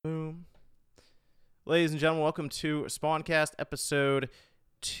Ladies and gentlemen, welcome to Spawncast episode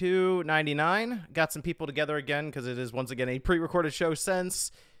 299. Got some people together again because it is once again a pre-recorded show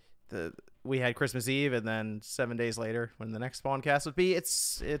since we had Christmas Eve, and then 7 days later when the next Spawncast would be,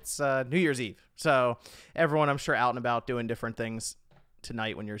 it's New Year's Eve. So everyone, I'm sure, out and about doing different things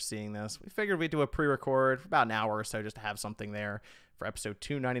tonight when you're seeing this. We figured we'd do a pre-record for about an hour or so just to have something there for episode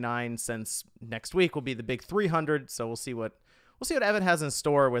 299, since next week will be the big 300. So we'll see what Evan has in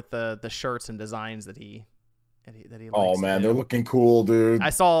store with the shirts and designs that he likes. Oh man, they're looking cool, dude.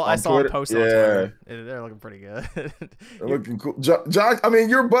 I saw him post on Twitter. They're looking pretty good. They're looking cool. John, I mean,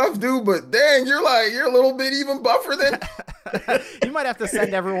 you're buff, dude, but dang, you're a little bit even buffer than. You might have to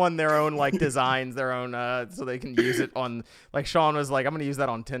send everyone their own designs, their own so they can use it on, like Sean was like, I'm gonna use that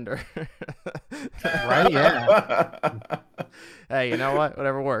on Tinder. Right? Yeah. Hey, you know what?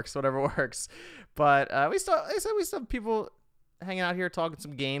 Whatever works. But we still have people hanging out here talking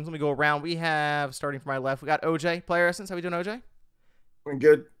some games. Let me go around. We have, starting from my left, we got OJ, Player Essence. How we doing, OJ? Doing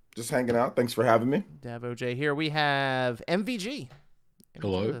good. Just hanging out. Thanks for having me. To have OJ here. We have MVG.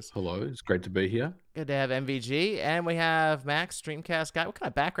 Hello. It's great to be here. Good to have MVG. And we have Max, Streamcast guy. What kind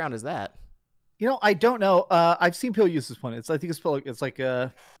of background is that? You know, I don't know. I've seen people use this one. It's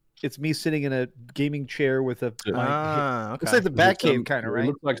me sitting in a gaming chair with a. Okay. It's like the Batcave kind of, right? It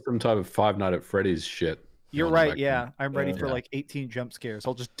looks like some type of Five Nights at Freddy's shit. You're right. Yeah, I'm ready for like 18 jump scares.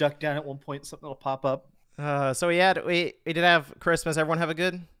 I'll just duck down at one point, something will pop up. So we did have Christmas. Everyone have a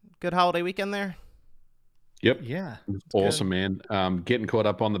good holiday weekend there. Yep. Yeah. Awesome, man. Getting caught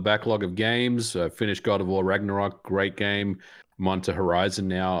up on the backlog of games. Finished God of War Ragnarok, great game. I'm on to Horizon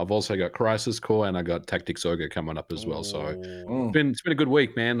now. I've also got Crisis Core and I got Tactics Ogre coming up as well. So it's been a good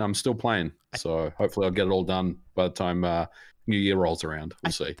week, man. I'm still playing. So hopefully I'll get it all done by the time New Year rolls around.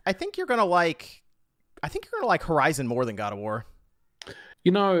 We'll see. I think you're gonna like Horizon more than God of War.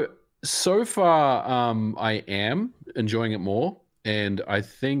 You know, so far I am enjoying it more, and I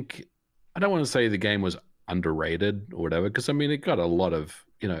think I don't want to say the game was underrated or whatever, because I mean it got a lot of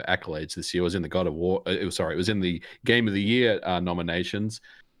accolades this year. It was in the God of War. It was in the Game of the Year nominations.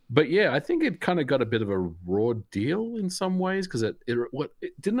 But yeah, I think it kind of got a bit of a raw deal in some ways, because it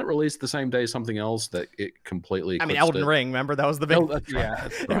didn't it release the same day something else that it completely. I mean, Elden Ring. Remember, that was the big. That's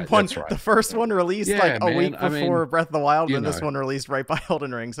right. The first one released a week before Breath of the Wild, and this one released right by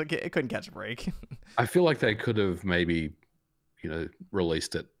Elden Ring, so it couldn't catch a break. I feel like they could have maybe,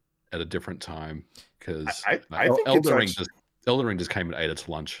 released it at a different time, because I think Elden Ring just came and ate its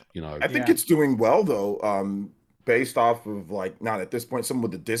lunch. I think it's doing well though. Based off of not at this point, some of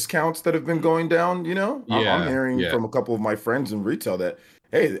the discounts that have been going down, I'm hearing from a couple of my friends in retail that,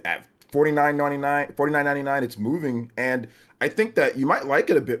 hey, at $49.99, it's moving. And I think that you might like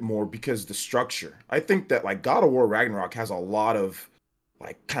it a bit more because the structure. I think that God of War Ragnarok has a lot of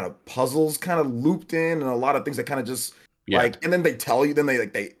kind of puzzles kind of looped in, and a lot of things that kind of just and then they tell you, then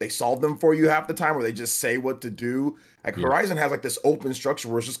they solve them for you half the time, or they just say what to do. Horizon has this open structure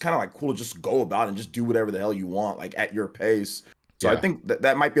where it's just kind of cool to just go about and just do whatever the hell you want, at your pace. So I think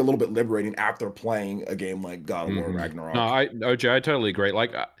that might be a little bit liberating after playing a game like God of War Ragnarok. No, OJ, I totally agree.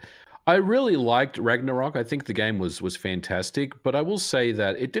 I really liked Ragnarok. I think the game was fantastic, but I will say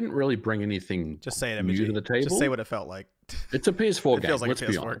that it didn't really bring anything new to the table. Just say what it felt like. It's a PS4 game. It feels like let's a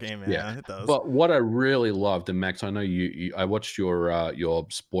PS4 game. Yeah, it does. But what I really loved, and Max, I know I watched your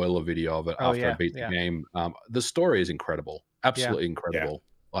spoiler video of it after I beat the game. The story is incredible, absolutely incredible.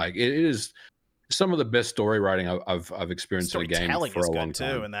 It is some of the best story writing I've experienced in a game for a long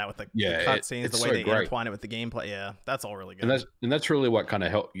time. Too, and that with the cutscenes, the way they intertwine it with the gameplay. Yeah, that's all really good. And that's really what kind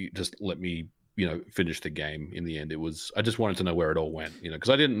of helped you just let me finish the game in the end. I just wanted to know where it all went, because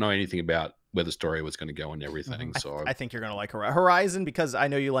I didn't know anything about where the story was going to go and everything. So I think you're going to like Horizon, because I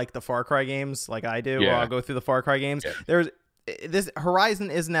know you like the Far Cry games like I do. I'll go through the Far Cry games. This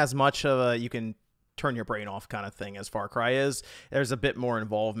Horizon isn't as much of a you can turn your brain off kind of thing as Far Cry is. There's a bit more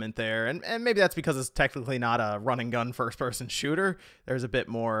involvement there, and maybe that's because it's technically not a run and gun first person shooter. There's a bit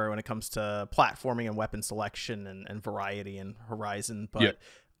more when it comes to platforming and weapon selection and variety in Horizon, but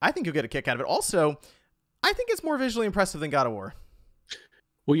I think you'll get a kick out of it. Also, I think it's more visually impressive than God of War.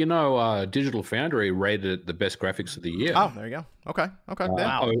 Well, Digital Foundry rated it the best graphics of the year. Oh, there you go. Okay.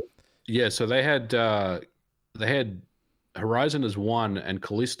 Wow. Yeah, so they had Horizon as 1 and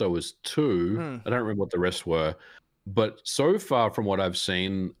Callisto as 2. I don't remember what the rest were, but so far from what I've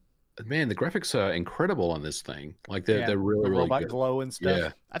seen, man, the graphics are incredible on this thing. They're really robot good. glow and stuff.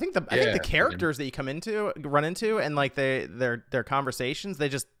 Yeah. I think the characters that you run into, and their conversations,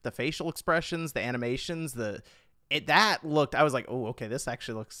 the facial expressions, the animations, I was like, oh, okay, this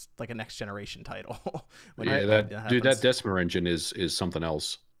actually looks like a next generation title. That Decima engine is something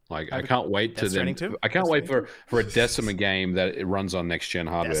else. Like I can't wait to them. I can't wait for a Decima game that it runs on next gen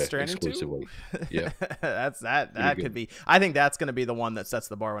hardware exclusively. Yeah, that could be. I think that's going to be the one that sets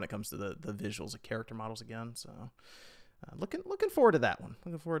the bar when it comes to the visuals of character models again. So looking forward to that one.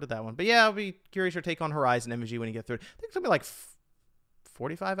 But yeah, I'll be curious your take on Horizon MVG when you get through it. I think it's gonna be like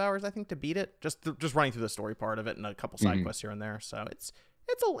 45 hours, I think, to beat it. Just running through the story part of it and a couple side quests here and there. So it's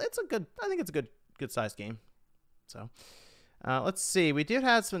a good. I think it's a good sized game. So. Let's see. We did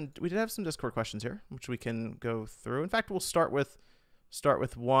have some Discord questions here, which we can go through. In fact, we'll start with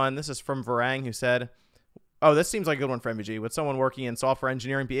one. This is from Varang, who said, "Oh, this seems like a good one for MVG. Would someone working in software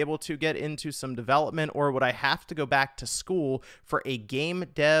engineering be able to get into some development, or would I have to go back to school for a game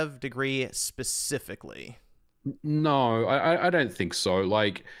dev degree specifically?" No, I don't think so.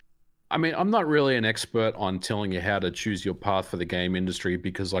 Like, I mean, I'm not really an expert on telling you how to choose your path for the game industry,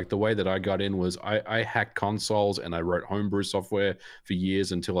 because like the way that I got in was I hacked consoles and I wrote homebrew software for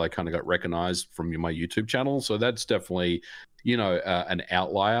years until I kind of got recognized from my YouTube channel. So that's definitely, an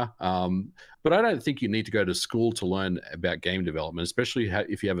outlier. But I don't think you need to go to school to learn about game development, especially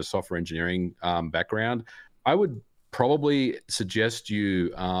if you have a software engineering background. I would probably suggest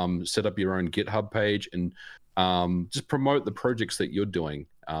you set up your own GitHub page and just promote the projects that you're doing.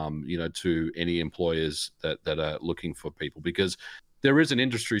 To any employers that are looking for people, because there is an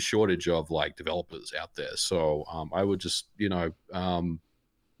industry shortage of like developers out there. So I would just,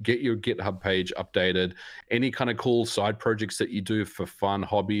 get your GitHub page updated, any kind of cool side projects that you do for fun,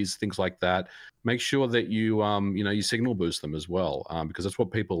 hobbies, things like that. Make sure that you, you signal boost them as well, because that's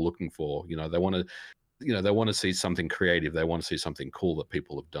what people are looking for. They want to, they want to see something creative. They want to see something cool that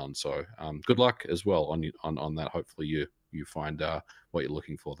people have done. So good luck as well on that. Hopefully you find what you're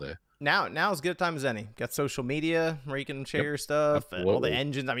looking for there. Now as good a time as any. Got social media where you can share your stuff, all the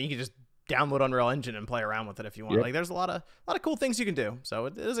engines. I mean, you can just download Unreal Engine and play around with it if you want. Like, there's a lot of cool things you can do. So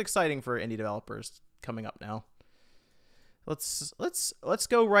it is exciting for indie developers coming up now. Let's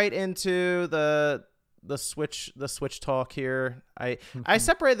go right into the Switch talk here. I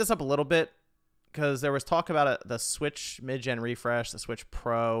separated this up a little bit because there was talk about the Switch mid-gen refresh, the Switch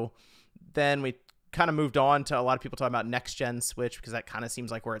Pro. Then we kind of moved on to a lot of people talking about next-gen Switch, because that kind of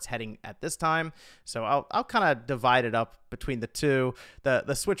seems like where it's heading at this time. So I'll kind of divide it up between the two.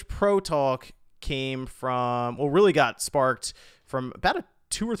 The Switch Pro talk really got sparked from about a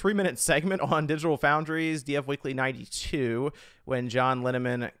 2 or 3 minute segment on Digital Foundry's DF Weekly 92 when John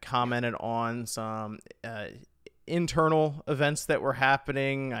Linneman commented on some internal events that were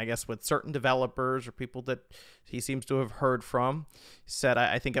happening, I guess, with certain developers or people that he seems to have heard from. He said,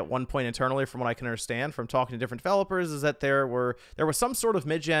 I think at one point internally, from what I can understand from talking to different developers, is that there was some sort of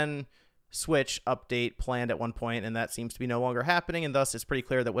mid-gen Switch update planned at one point, and that seems to be no longer happening, and thus it's pretty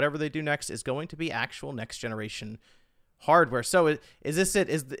clear that whatever they do next is going to be actual next generation hardware. So is this it?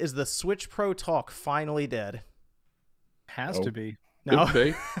 Is the Switch Pro talk finally dead? Has to be. No.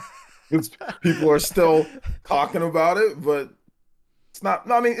 People are still talking about it, but it's not.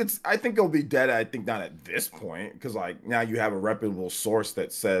 No, I mean, I think it'll be dead. I think not at this point, because like now you have a reputable source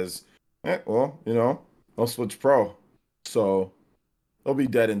that says, no Switch Pro, so it'll be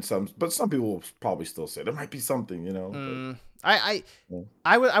dead in some. But some people will probably still say there might be something, But,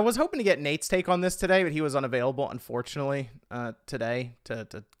 I was hoping to get Nate's take on this today, but he was unavailable, unfortunately, today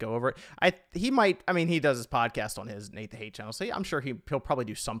to go over it. He does his podcast on his Nate the Hate channel, so I'm sure he'll probably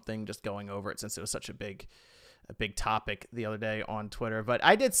do something just going over it, since it was such a big topic the other day on Twitter. But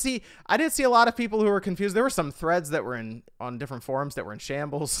I did see a lot of people who were confused. There were some threads that were on different forums that were in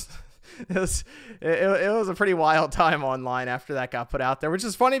shambles. It was a pretty wild time online after that got put out there, which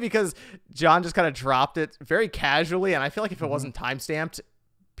is funny because John just kind of dropped it very casually, and I feel like if it wasn't timestamped,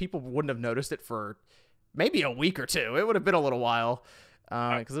 people wouldn't have noticed it for maybe a week or two. It would have been a little while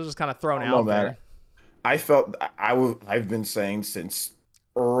because it was just kind of thrown out there. I felt I've been saying since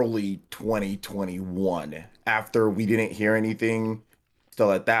early 2021, after we didn't hear anything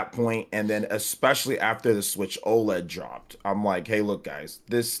still at that point, and then especially after the Switch OLED dropped, I'm like, hey, look, guys,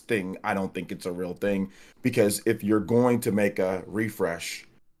 this thing, I don't think it's a real thing, because if you're going to make a refresh,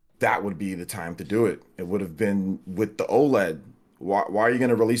 that would be the time to do it. It would have been with the OLED. Why are you going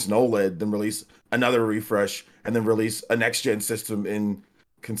to release an OLED, then release another refresh, and then release a next-gen system in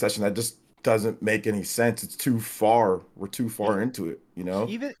concession? That just doesn't make any sense. It's too far. We're too far into it,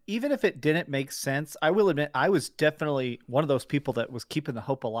 Even if it didn't make sense, I will admit I was definitely one of those people that was keeping the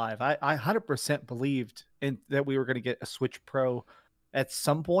hope alive. I 100% believed in that we were going to get a Switch Pro at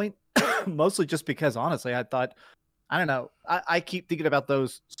some point, mostly just because, honestly, I thought, I don't know, I keep thinking about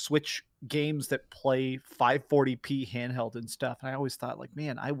those Switch games that play 540p handheld and stuff, and I always thought, like,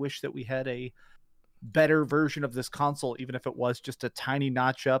 man, I wish that we had a better version of this console, even if it was just a tiny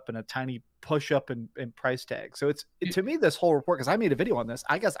notch up and a tiny push up in price tag. So to me, this whole report, because I made a video on this,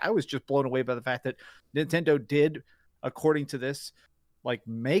 I guess I was just blown away by the fact that Nintendo did, according to this, like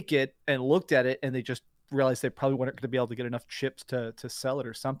make it and looked at it, and they just realized they probably weren't going to be able to get enough chips to sell it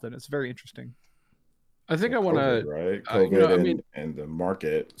or something. It's very interesting. I think I want to, right? COVID and the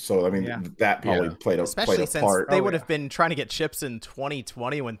market. So I mean, that probably played a part. They would have been trying to get chips in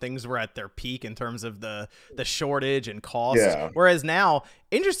 2020 when things were at their peak in terms of the shortage and cost. Yeah. Whereas now,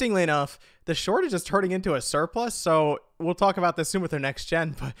 interestingly enough, the shortage is turning into a surplus. So we'll talk about this soon with their next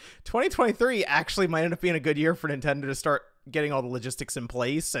gen. But 2023 actually might end up being a good year for Nintendo to start getting all the logistics in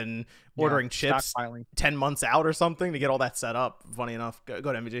place and ordering chips 10 months out or something to get all that set up. Funny enough, go to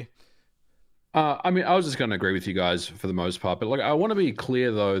MVG. I mean, I was just going to agree with you guys for the most part, but like, I want to be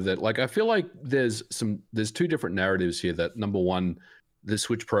clear though that like, I feel like there's two different narratives here. That number one, the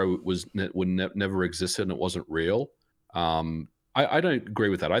Switch Pro never existed and it wasn't real. I don't agree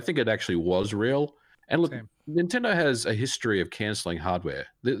with that. I think it actually was real. And look, Nintendo has a history of canceling hardware.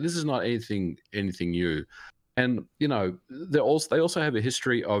 This is not anything new. And you know, they also have a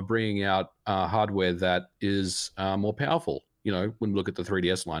history of bringing out hardware that is more powerful. You know, when we look at the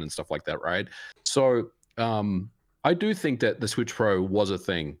 3DS line and stuff like that, right? So I do think that the Switch Pro was a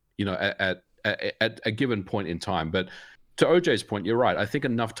thing, you know, at a given point in time. But to OJ's point, you're right. I think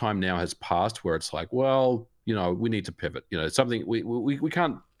enough time now has passed where it's like, well, you know, we need to pivot. You know, it's something we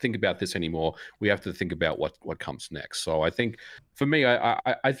can't think about this anymore. We have to think about what comes next. So I think for me,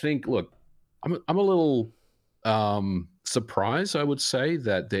 I think, look, I'm a little surprised, I would say,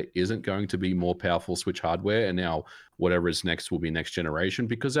 that there isn't going to be more powerful Switch hardware, and now whatever is next will be next generation,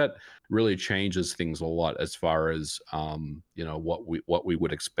 because that really changes things a lot as far as you know, what we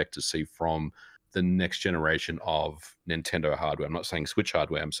would expect to see from the next generation of Nintendo hardware. I'm not saying Switch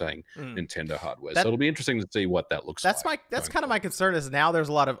hardware, I'm saying Nintendo hardware. So it'll be interesting to see what that looks like. That's kind of my concern, is now there's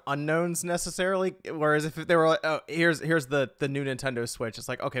a lot of unknowns necessarily, whereas if they were like, oh, here's the new Nintendo Switch, it's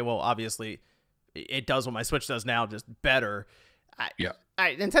like, okay, well, obviously it does what my Switch does now, just better.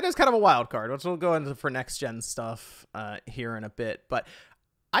 Nintendo's kind of a wild card, which we'll go into for next gen stuff here in a bit. But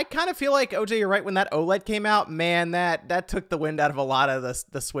I kind of feel like, OJ, you're right. When that OLED came out, man, that took the wind out of a lot of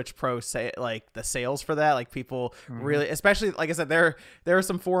the Switch Pro like the sales for that. Like people really, especially like I said, there are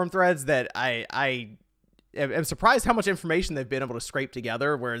some forum threads that I am surprised how much information they've been able to scrape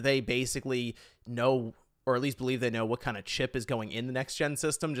together, where they basically know, or at least believe they know, what kind of chip is going in the next gen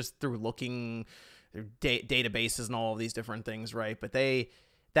system just through looking their databases and all of these different things, right? But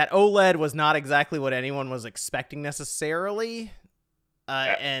that OLED was not exactly what anyone was expecting necessarily,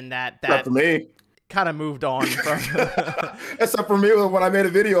 and that for me kind of moved on from. Except for me, when I made a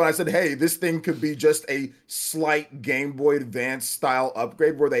video and I said, hey, this thing could be just a slight Game Boy Advance style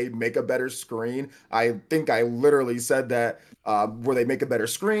upgrade where they make a better screen. I think I literally said that, where they make a better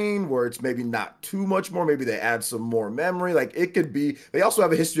screen, where it's maybe not too much more, maybe they add some more memory. Like it could be, they also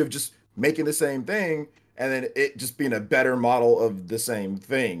have a history of just making the same thing and then it just being a better model of the same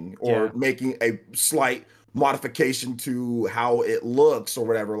thing, or making a slight modification to how it looks or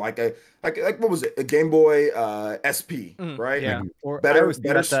whatever. Like what was it? A Game Boy SP, right? Yeah. Or better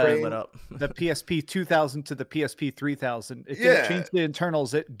screen. The PSP 2000 to the PSP 3000. It didn't change the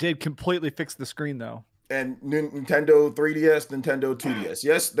internals. It did completely fix the screen though. And Nintendo 3DS, Nintendo 2DS.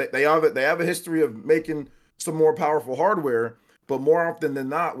 Yes, they have a history of making some more powerful hardware, but more often than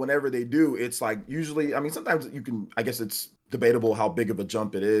not, whenever they do, it's like usually, I mean, sometimes I guess it's debatable how big of a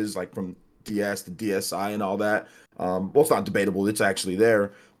jump it is, like from DS to DSi and all that. Well, it's not debatable, it's actually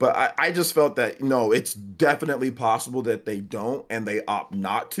there. But I just felt that, no, it's definitely possible that they don't, and they opt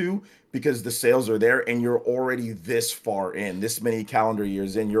not to, because the sales are there and you're already this far in, this many calendar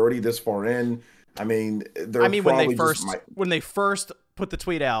years in, you're already this far in. I mean, when they first put the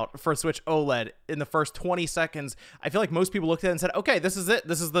tweet out for Switch OLED, in the first 20 seconds, I feel like most people looked at it and said, okay, this is it.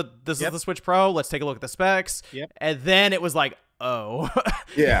 This is the Switch Pro. Let's take a look at the specs. And then it was like, oh.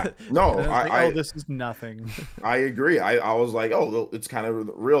 Yeah. No, this is nothing. I agree. I was like, oh, it's kind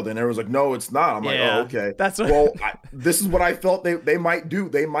of real. Then everyone's like, no, it's not. I'm like, oh, okay. That's what... Well, this is what I felt they might do.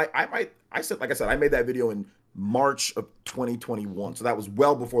 I said, I made that video in March of 2021. So that was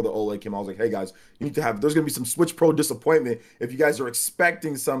well before the OLED came out. I was like, hey guys, there's going to be some Switch Pro disappointment if you guys are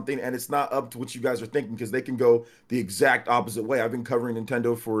expecting something and it's not up to what you guys are thinking, because they can go the exact opposite way. I've been covering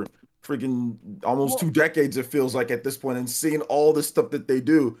Nintendo for freaking almost 2 decades, it feels like, at this point, and seeing all the stuff that they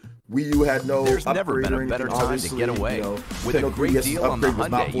do. Wii U had no There's never been a better time to get away. With a great deal on the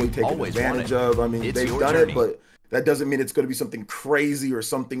Hyundai you always advantage of. I mean, they've done it, but that doesn't mean it's going to be something crazy or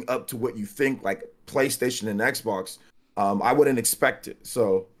something up to what you think, like PlayStation and Xbox. I wouldn't expect it.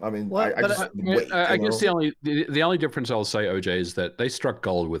 So I mean, I guess the only difference I'll say, OJ, is that they struck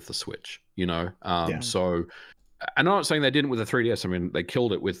gold with the Switch. So I'm not saying they didn't with the 3DS. I mean, they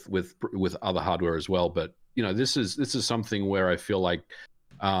killed it with other hardware as well. But this is something where I feel like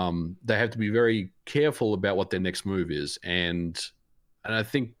they have to be very careful about what their next move is, and I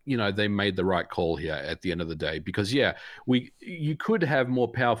think they made the right call here at the end of the day, because you could have more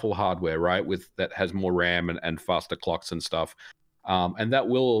powerful hardware, right, that has more RAM and faster clocks and stuff, and that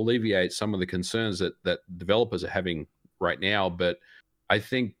will alleviate some of the concerns that developers are having right now. But I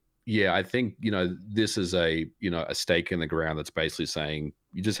think this is a stake in the ground that's basically saying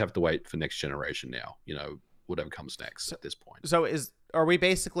you just have to wait for next generation now, whatever comes next at this point. So are we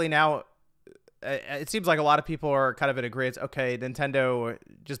basically now, it seems like a lot of people are kind of in agreement. Okay, Nintendo,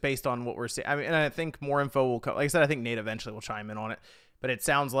 just based on what we're seeing. I mean, and I think more info will come. Like I said, I think Nate eventually will chime in on it. But it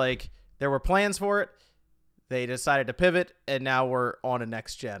sounds like there were plans for it. They decided to pivot, and now we're on a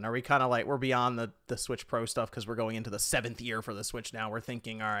next gen. Are we kind of like we're beyond the Switch Pro stuff because we're going into the 7th year for the Switch now? We're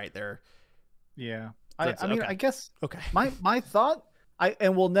thinking, all right, I mean, I guess okay. My thought,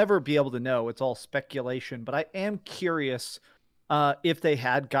 and we'll never be able to know. It's all speculation, but I am curious. If they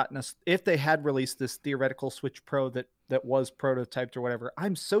had released this theoretical Switch Pro that was prototyped or whatever,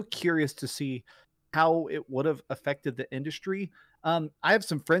 I'm so curious to see how it would have affected the industry. I have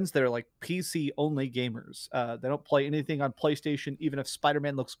some friends that are like PC only gamers. They don't play anything on PlayStation. Even if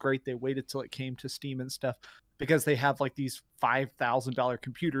Spider-Man looks great, they waited till it came to Steam and stuff because they have like these $5,000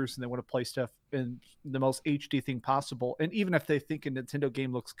 computers and they want to play stuff in the most HD thing possible. And even if they think a Nintendo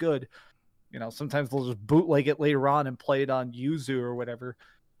game looks good, sometimes they'll just bootleg it later on and play it on Yuzu or whatever.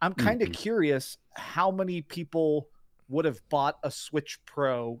 I'm kind of curious how many people would have bought a Switch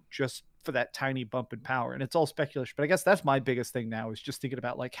Pro just for that tiny bump in power. And it's all speculation, but I guess that's my biggest thing now is just thinking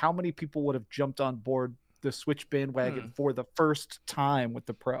about like how many people would have jumped on board the Switch bandwagon for the first time with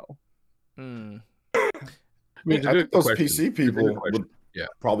the Pro. I think those PC people would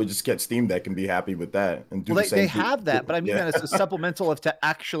probably just get Steam Deck and be happy with that and do the same. They have that, but I mean, it's a supplemental to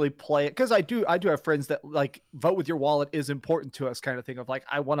actually play it. Because I do have friends that like vote with your wallet is important to us kind of thing of like,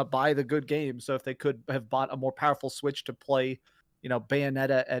 I want to buy the good game. So if they could have bought a more powerful Switch to play,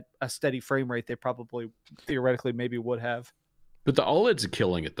 Bayonetta at a steady frame rate, they probably theoretically maybe would have. But the OLEDs are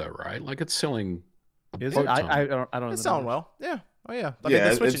killing it though, right? Like it's selling. Is it? I don't know. It's selling well. Yeah. Oh yeah. I mean,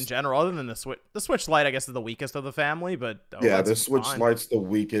 the Switch in general, other than the Switch Lite, I guess is the weakest of the family, but the Switch Lite's the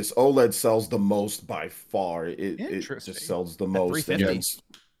weakest. OLED sells the most by far. It just sells the most. And then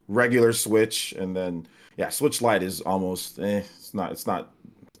regular Switch, and then Switch Lite is almost. It's not.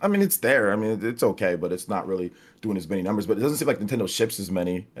 I mean, it's there. I mean, it's okay, but it's not really doing as many numbers. But it doesn't seem like Nintendo ships as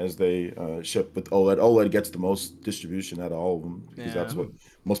many as they ship with OLED. OLED gets the most distribution out of all of them because that's what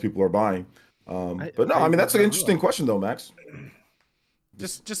most people are buying. But no, I mean that's an interesting question though, Max.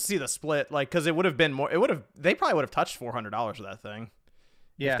 Just see the split, like, because it would have been more. They probably would have touched $400 for that thing.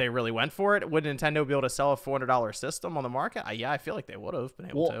 Yeah, if they really went for it, would Nintendo be able to sell a $400 system on the market? I feel like they would have been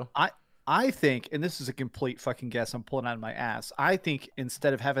able to. I think, and this is a complete fucking guess I'm pulling out of my ass, I think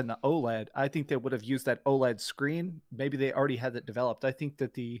instead of having the OLED, I think they would have used that OLED screen. Maybe they already had it developed. I think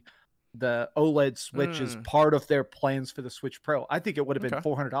that the OLED Switch is part of their plans for the Switch Pro. I think it would have been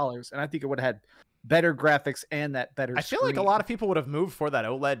 $400, and I think it would have had better graphics and that better I feel like a lot of people would have moved for that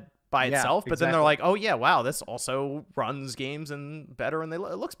OLED by itself, but then they're like, oh yeah, wow, this also runs games and better, and it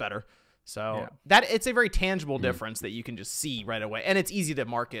looks better. So that it's a very tangible difference that you can just see right away. And it's easy to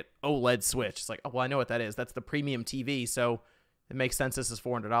market OLED Switch. It's like, oh, well, I know what that is. That's the premium TV. So it makes sense. This is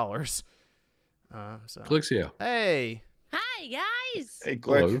 $400. Click's here. Hey. Hi, guys. Hey,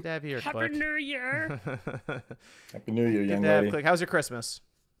 Click. Good to have you here, Click. Happy New Year. Happy New Year, young lady. Click. How's your Christmas?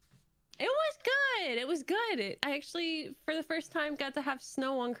 It was good. It was good. I actually, for the first time, got to have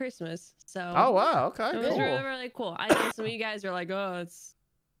snow on Christmas. So. Oh, wow. Okay. It was really, really cool. I know some of you guys are like, oh,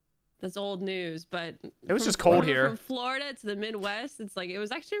 that's old news, but it was just cold here. From Florida to the Midwest, it's like it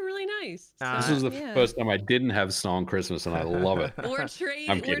was actually really nice. This was the first time I didn't have snow on Christmas, and I love it. We're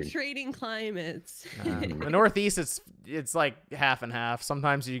trading climates. The Northeast, it's like half and half.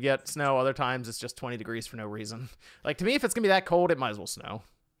 Sometimes you get snow, other times it's just 20 degrees for no reason. Like to me, if it's gonna be that cold, it might as well snow.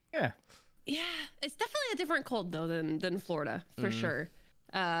 Yeah, it's definitely a different cold though than Florida for sure.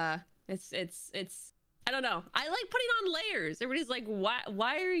 It's. I don't know. I like putting on layers. Everybody's like,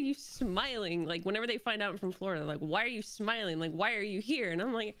 why are you smiling? Like, whenever they find out I'm from Florida, like, why are you smiling? Like, why are you here? And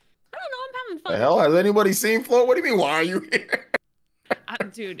I'm like, I don't know. I'm having fun. The hell? Has anybody seen Florida? What do you mean, why are you here?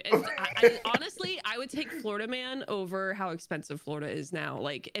 Dude, honestly, I would take Florida Man over how expensive Florida is now.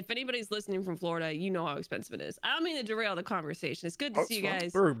 Like, if anybody's listening from Florida, you know how expensive it is. I don't mean to derail the conversation. It's good to see you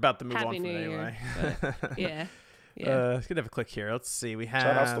guys. We're about to move Happy on from New it Year, anyway. Yeah. Gonna have a click here. Let's see. We have.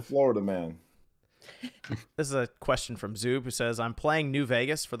 Shout outs to Florida, man. This is a question from Zoob, who says, I'm playing New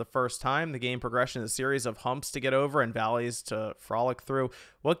Vegas for the first time. The game progression is a series of humps to get over and valleys to frolic through.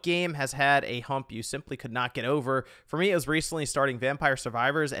 What game has had a hump you simply could not get over? For me, it was recently starting Vampire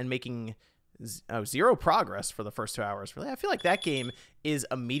Survivors and making zero progress for the first 2 hours. Really, I feel like that game is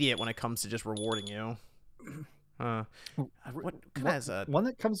immediate when it comes to just rewarding you. One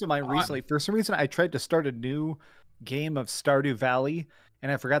that comes to mind recently, for some reason I tried to start a new game of Stardew Valley,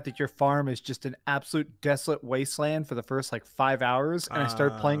 and I forgot that your farm is just an absolute desolate wasteland for the first like 5 hours. And I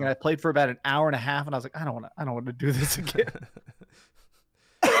started playing, and I played for about an hour and a half, and I was like, I don't want to do this again.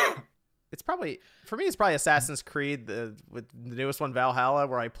 It's probably, for me, it's probably Assassin's Creed, with the newest one, Valhalla,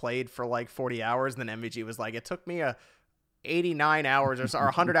 where I played for like 40 hours, and then MVG was like, it took me 89 hours or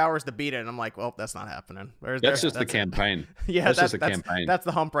 100 hours to beat it, and I'm like, well, that's not happening. That's just the campaign. Yeah, that's just the campaign. That's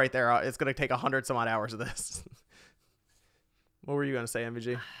the hump right there. It's going to take 100 some odd hours of this. What were you going to say,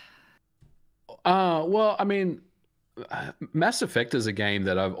 MVG? Well, I mean, Mass Effect is a game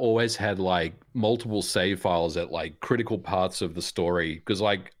that I've always had like multiple save files at like critical parts of the story, because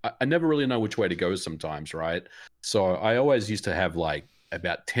like I never really know which way to go sometimes, right? So I always used to have like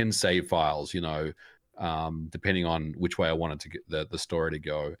about 10 save files, you know, depending on which way I wanted to get the story to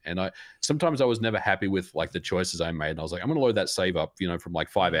go. And sometimes I was never happy with like the choices I made. And I was like, I'm going to load that save up, you know, from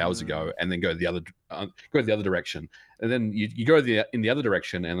like 5 hours ago, and then go the other direction. And then you go in the other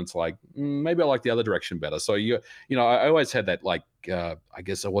direction, and it's like, maybe I like the other direction better. So you know, I always had that like, I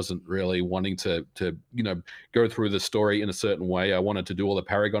guess I wasn't really wanting to you know, go through the story in a certain way. I wanted to do all the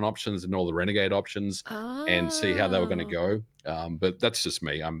Paragon options and all the Renegade options and see how they were going to go. But that's just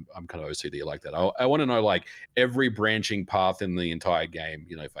me. I'm kind of OCD like that. I want to know like every branching path in the entire game,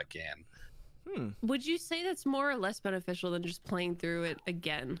 you know, if I can. Would you say that's more or less beneficial than just playing through it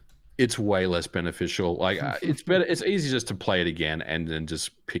again? It's way less beneficial. Like it's better. It's easy just to play it again and then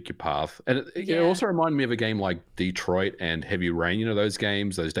just pick your path. And it also reminded me of a game like Detroit and Heavy Rain. You know, those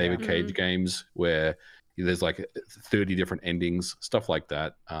games, those David Cage games where there's like 30 different endings, stuff like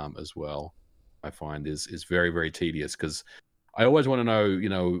that as well. I find is very, very tedious, because I always want to know, you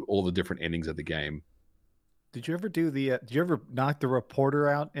know, all the different endings of the game. Did you ever did you ever knock the reporter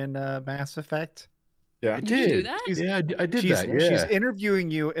out in Mass Effect? Yeah, I did. Yeah, I did that. Yeah. She's interviewing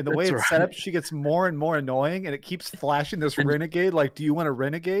you, and the way it's set up, she gets more and more annoying, and it keeps flashing this renegade. Like, do you want a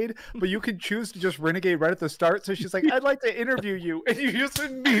renegade? But you can choose to just renegade right at the start. So she's like, I'd like to interview you, and you just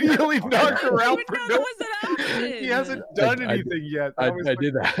immediately knock her out. He hasn't done anything yet. I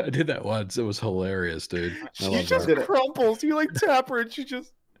did that. I did that once. It was hilarious, dude. She just crumples. You like tap her, and she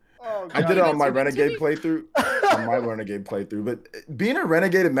just. Oh, I did it on my Renegade playthrough. But being a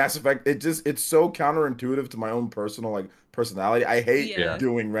Renegade in Mass Effect, it's so counterintuitive to my own personal personality. I hate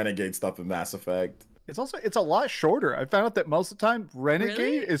doing Renegade stuff in Mass Effect. It's a lot shorter. I found out that most of the time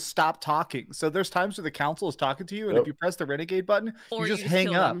Renegade is stop talking. So there's times where the council is talking to you, and if you press the Renegade button, you just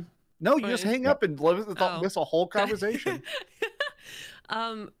hang up. No, you just hang up and miss a whole conversation.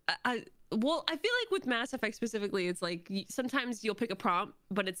 Well, I feel like with Mass Effect specifically, it's like sometimes you'll pick a prompt,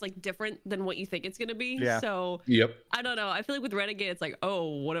 but it's like different than what you think it's gonna be. Yeah. So I don't know. I feel like with Renegade, it's like,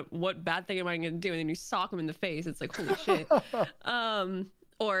 oh, what bad thing am I gonna do? And then you sock him in the face. It's like, holy shit.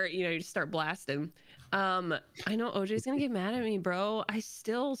 Or you know, you just start blasting. I know OJ's gonna get mad at me, bro. I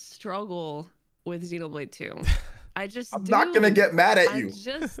still struggle with Xenoblade 2. I'm not gonna get mad at you.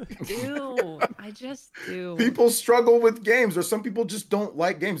 I just do. People struggle with games, or some people just don't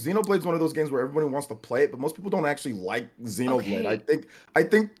like games. Xenoblade's one of those games where everybody wants to play it, but most people don't actually like Xenoblade. Okay. I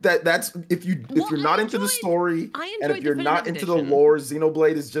think that's if you're not into the story, and if you're not into the lore,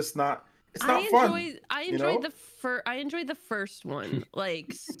 Xenoblade is just not. It's not fun. I enjoyed the first one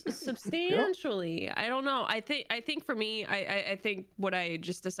like substantially. I don't know. I think for me, I think what I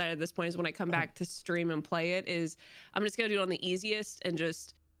just decided at this point is when I come back to stream and play it is I'm just gonna do it on the easiest and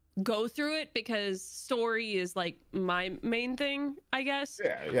just go through it, because story is like my main thing, I guess.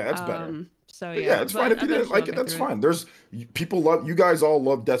 Yeah, that's better. So it's fine if you didn't like it. That's fine. There's people you guys all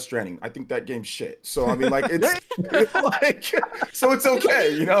love Death Stranding. I think that game's shit. So I mean, like it's like so it's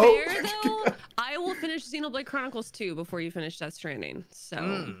okay, you know. Fair, though, I will finish Xenoblade Chronicles 2 before you finish Death Stranding.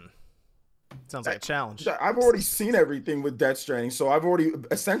 So. Sounds like a challenge. I've already seen everything with Death Stranding, so I've already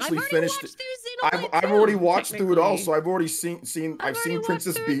essentially finished it. I've already watched through it all, so I've already seen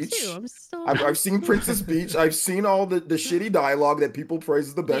Princess Beach. I've seen Princess Beach. I've seen all the shitty dialogue that people praise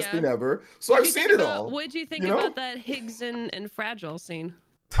as the best thing ever. So I've seen it all. What did you think about that Higgs and Fragile scene?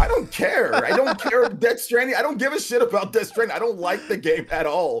 I don't care. I don't care. Death Stranding. I don't give a shit about Death Stranding. I don't like the game at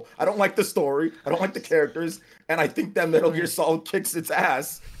all. I don't like the story. I don't like the characters. And I think that Metal Gear Solid kicks its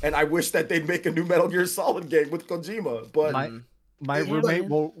ass. And I wish that they'd make a new Metal Gear Solid game with Kojima. But my roommate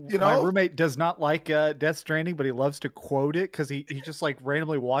my roommate does not like Death Stranding, but he loves to quote it because he just like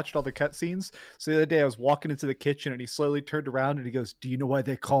randomly watched all the cutscenes. So the other day I was walking into the kitchen and he slowly turned around and he goes, "Do you know why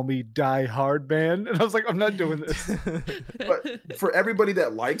they call me Die Hard Man?" And I was like, "I'm not doing this." But for everybody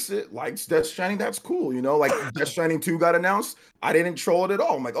that likes Death Stranding, that's cool. You know, like Death Stranding 2 got announced. I didn't troll it at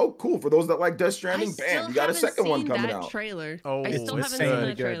all. I'm like, oh, cool. For those that like Death Stranding, bam, you got a second one coming out. Trailer. Oh, I still haven't seen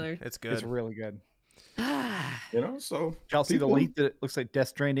that trailer. It's good. It's really good. You know, so did y'all see the leak that it looks like Death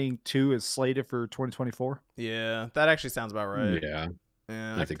Stranding 2 is slated for 2024? Yeah, that actually sounds about right. Yeah,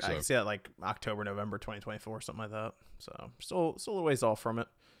 I think so. I see that like October, November 2024, something like that. So still a ways off from it.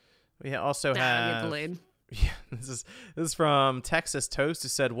 We also have delayed. Yeah, this is from Texas Toast, who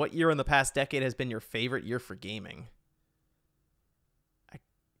said, "What year in the past decade has been your favorite year for gaming?"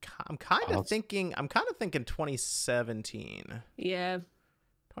 I'm kind of thinking 2017. Yeah.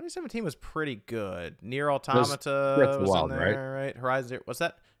 2017 was pretty good. Nier Automata was in there, right? Horizon, what's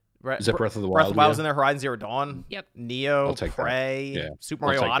that? Is that Breath of the Wild? Breath of the Wild was in there. Horizon Zero Dawn. Yep. Neo, Prey, Super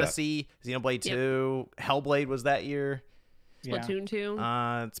Mario Odyssey, Xenoblade 2, Hellblade was that year. Splatoon 2.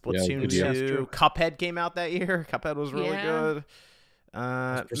 Splatoon 2. Cuphead came out that year. Cuphead was really good.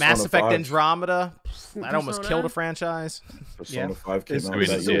 Mass Effect 5. Andromeda. That almost killed a franchise. Persona 5 came out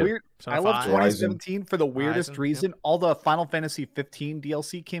that year. Weird. I love 2017 for the weirdest Horizon, reason. All the Final Fantasy 15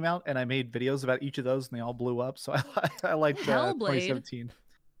 DLC came out, and I made videos about each of those, and they all blew up. So I like 2017.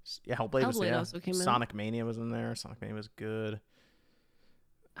 Yeah, Hellblade also came out. Sonic Mania was in there. Sonic Mania was good.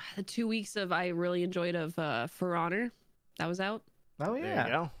 The 2 weeks I really enjoyed of For Honor. That was out. Oh, yeah. There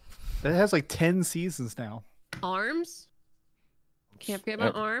you go. It has like 10 seasons now. ARMS. Can't forget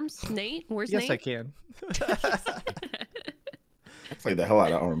about ARMS. Nate, where's Nate? Yes, I can. I played the hell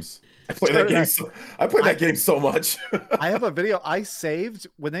out of ARMS. I played that game so much. I have a video I saved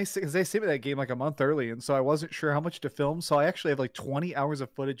when they sent me that game like a month early, and so I wasn't sure how much to film. So I actually have like 20 hours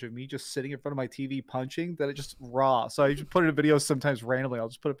of footage of me just sitting in front of my TV punching that it just raw. So I just put it in videos sometimes randomly. I'll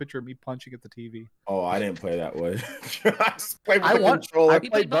just put a picture of me punching at the TV. Oh, I didn't play that way. I just played with the controller. I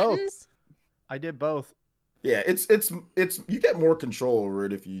played both. I did both. Yeah, it's you get more control over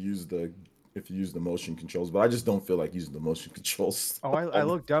it if you use the motion controls, but I just don't feel like using the motion controls. Oh, I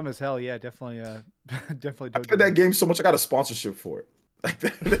look dumb as hell. Yeah, definitely. Definitely. I played that game so much. I got a sponsorship for it.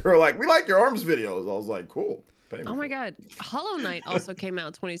 They were like, "We like your ARMS videos." I was like, "Cool." Oh my god, Hollow Knight also came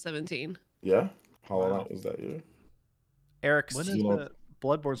out 2017. Yeah, Hollow Knight was that year. Eric's when is the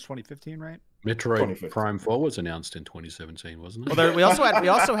Bloodborne's 2015, right? Metroid Prime 4 was announced in 2017, wasn't it? Well, we also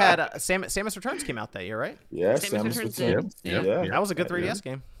had Samus Returns came out that year, right? Yeah, Samus Returns. Yeah. That was a good 3DS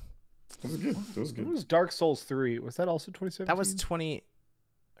game. It was good. It was good. What was Dark Souls 3? Was that also 2017? That was 20.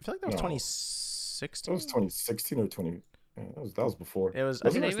 I feel like that was 2016. That was 2016 or 20. That was before. It was.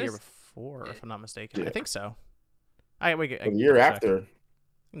 I think it was the year before, if I'm not mistaken. Yeah. I think so. The year after. I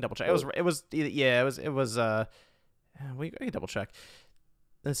can double check. It was. Yeah. It was. We can double check.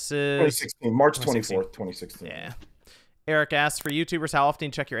 This is 2016, March 24th, 2016. Yeah. Eric asks, for YouTubers, how often do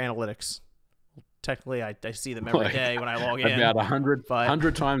you check your analytics? Technically, I see them every day when I log in. About 100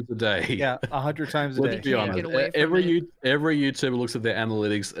 times a day. Yeah, 100 times a day. Let's be honest. Every YouTuber looks at their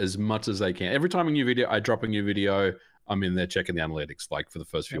analytics as much as they can. Every time I drop a new video, I'm in there checking the analytics, like for the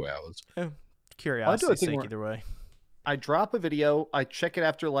first few hours. Curiosity's sake, either way. I drop a video, I check it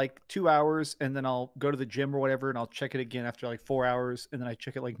after like 2 hours, and then I'll go to the gym or whatever, and I'll check it again after like 4 hours, and then I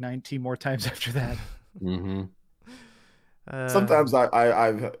check it like 19 more times after that. Mm-hmm. Sometimes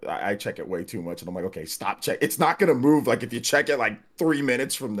I check it way too much, and I'm like, okay, stop check. It's not gonna move. Like if you check it like 3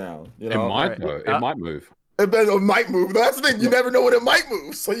 minutes from now, you know, it might though. It might move. It might move. That's the thing. You never know when it might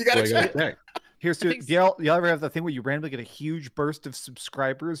move, so you gotta check. Here's to y'all ever have the thing where you randomly get a huge burst of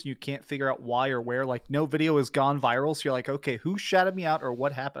subscribers and you can't figure out why or where? Like no video has gone viral, so you're like, okay, who shouted me out or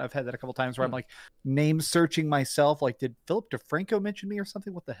what happened? I've had that a couple times where I'm like name searching myself. Like, did Philip DeFranco mention me or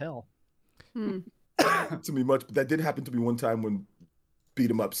something? What the hell? To me much, but that did happen to me one time when Beat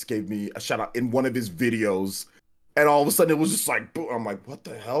 'em Ups gave me a shout out in one of his videos, and all of a sudden it was just like, boom. I'm like, what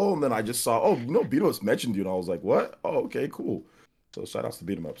the hell? And then I just saw, oh, Beat 'em Ups mentioned you, and I was like, what? Oh, okay, cool. So shout outs to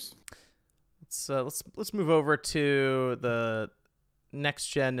Beat 'em Ups. Let's move over to the next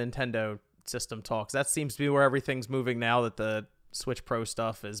gen Nintendo system talks. That seems to be where everything's moving now that the Switch Pro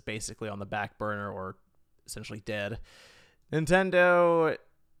stuff is basically on the back burner or essentially dead. Nintendo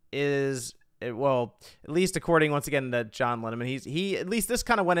is, well, at least according once again to John Linneman, he at least this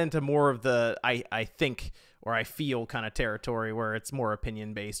kind of went into more of the I think or I feel kind of territory where it's more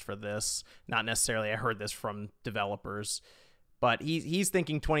opinion based for this. Not necessarily I heard this from developers, but he's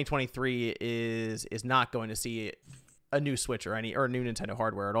thinking 2023 is not going to see a new Switch or new Nintendo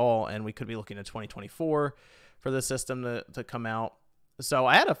hardware at all, and we could be looking at 2024 for the system to come out. So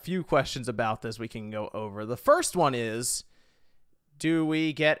I had a few questions about this we can go over. The first one is, do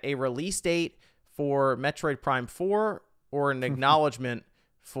we get a release date for Metroid Prime 4 or an acknowledgement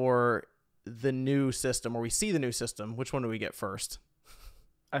for the new system, or we see the new system? Which one do we get first?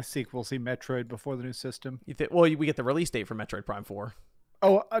 I think we'll see Metroid before the new system. Well, we get the release date for Metroid Prime 4.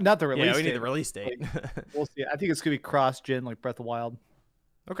 Oh, not the release date. Yeah, we need the release date. We'll see. I think it's going to be cross-gen like Breath of the Wild.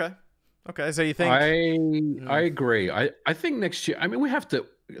 Okay, so you think... I agree. I think next year, I mean,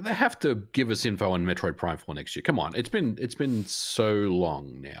 they have to give us info on Metroid Prime 4 next year. Come on. It's been so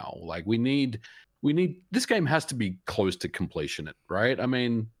long now. Like, we need this game has to be close to completion, right? I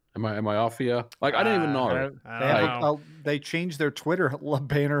mean, am I off here? Like, I don't even know. I don't know. They changed their Twitter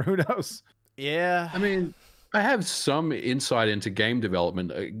banner. Who knows? Yeah. I mean, I have some insight into game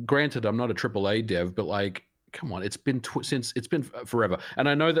development. Granted, I'm not a AAA dev, but like, come on, it's been forever. And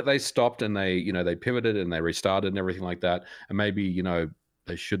I know that they stopped and they pivoted and they restarted and everything like that. And maybe,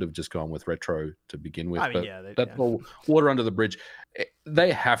 they should have just gone with retro to begin with. That's all water under the bridge.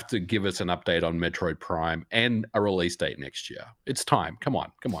 They have to give us an update on Metroid Prime and a release date next year. It's time. Come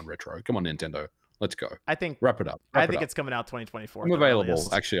on, retro. Come on, Nintendo. Let's go. I think wrap it up. I think it's coming out 2024. I'm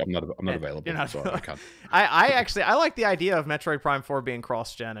available. Actually, I'm not available. You're not, so I can't. I like the idea of Metroid Prime 4 being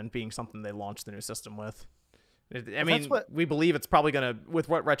cross-gen and being something they launched the new system with. I mean, we believe it's probably going to, with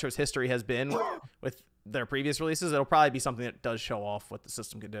what Retro's history has been with their previous releases, it'll probably be something that does show off what the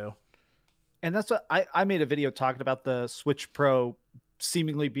system could do. And that's what I made a video talking about the Switch Pro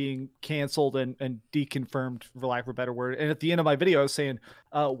seemingly being canceled and deconfirmed, for lack of a better word. And at the end of my video, I was saying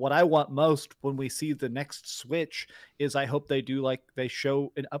what I want most when we see the next Switch is I hope they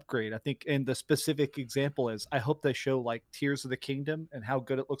show an upgrade. I think, and the specific example is I hope they show like Tears of the Kingdom and how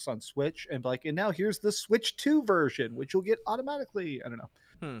good it looks on Switch, and and now here's the Switch 2 version, which you'll get automatically. I don't know.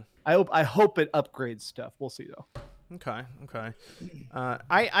 I hope it upgrades stuff. We'll see though. Okay.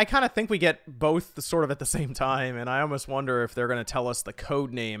 I kind of think we get both sort of at the same time, and I almost wonder if they're going to tell us the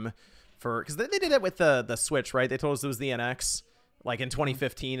code name for, because they did it with the Switch, right? They told us it was the NX like in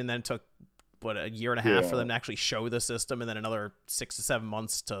 2015, and then it took a year and a half for them to actually show the system, and then another 6 to 7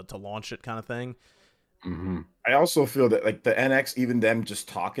 months to launch it, kind of thing. Mm-hmm. I also feel that like the NX, even them just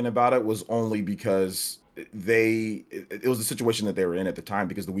talking about it was only because it was the situation that they were in at the time,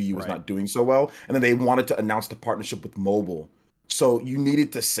 because the Wii U was not doing so well, and then they wanted to announce the partnership with mobile, so you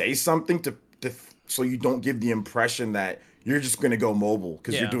needed to say something to so you don't give the impression that you're just going to go mobile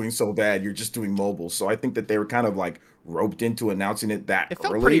because you're doing so bad, you're just doing mobile. So I think that they were kind of like roped into announcing it that it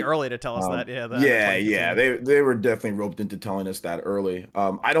felt pretty early to tell us that. They were definitely roped into telling us that early.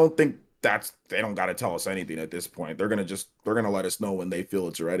 I don't think they don't got to tell us anything at this point. They're gonna let us know when they feel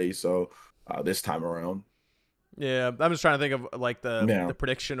it's ready. So this time around. Yeah, I'm just trying to think of like the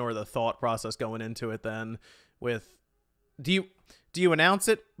prediction or the thought process going into it. Then, do you announce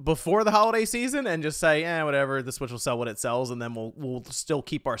it before the holiday season and just say, whatever, the Switch will sell what it sells, and then we'll still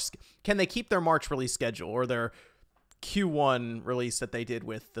keep can they keep their March release schedule or their Q1 release that they did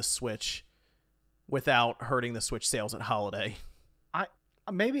with the Switch without hurting the Switch sales at holiday?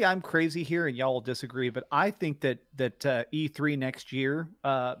 Maybe I'm crazy here and y'all will disagree, but I think that E3 next year,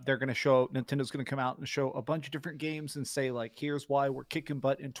 Nintendo's going to come out and show a bunch of different games and say like, here's why we're kicking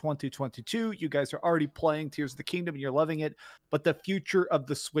butt in 2022. You guys are already playing Tears of the Kingdom and you're loving it, but the future of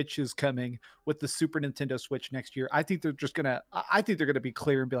the Switch is coming with the Super Nintendo Switch next year. I think they're going to be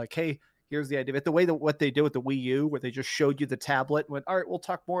clear and be like, hey, here's the idea. But the way that what they did with the Wii U, where they just showed you the tablet and went, all right, we'll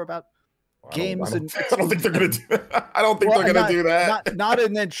talk more about games. I don't think they're gonna do that. I don't think they're gonna do that. Not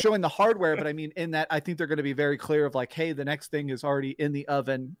and then showing the hardware, but I mean in that I think they're gonna be very clear of like, hey, the next thing is already in the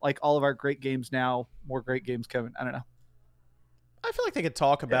oven. Like all of our great games now, more great games coming. I don't know. I feel like they could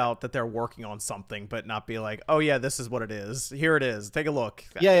talk about that they're working on something, but not be like, oh yeah, this is what it is. Here it is. Take a look.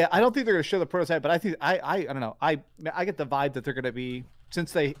 Yeah. I don't think they're gonna show the prototype, but I think I don't know. I get the vibe that they're gonna be,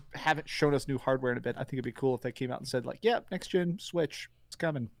 since they haven't shown us new hardware in a bit. I think it'd be cool if they came out and said like, yeah, next gen Switch, it's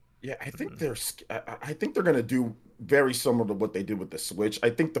coming. Yeah, I think they're going to do very similar to what they did with the Switch. I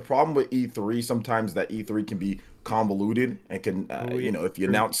think the problem with E3 sometimes that E3 can be convoluted and can if you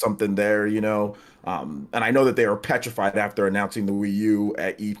announce something there, and I know that they were petrified after announcing the Wii U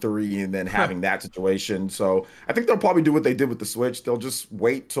at E3 and then having that situation. So I think they'll probably do what they did with the Switch. They'll just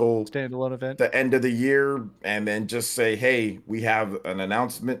wait till standalone event, the end of the year, and then just say, hey, we have an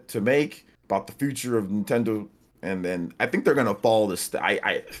announcement to make about the future of Nintendo and then I think they're gonna follow the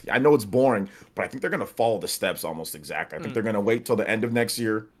I know it's boring, but I think they're gonna follow the steps almost exact. I think they're gonna wait till the end of next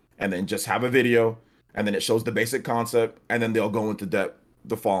year and then just have a video, and then it shows the basic concept, and then they'll go into depth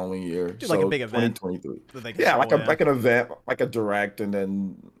the following year. Do like a big event. 2023. Yeah, like an event, like a direct, and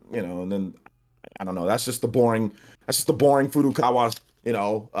then and then I don't know. That's just the boring Furukawa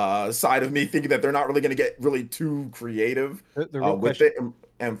side of me, thinking that they're not really going to get really too creative with it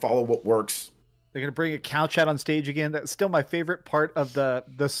and follow what works. They're going to bring a couch out on stage again. That's still my favorite part of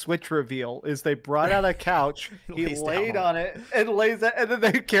the Switch reveal is they brought out a couch, he laid on it and lays it, and then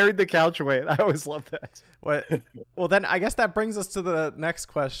they carried the couch away. I always love that. Well, then I guess that brings us to the next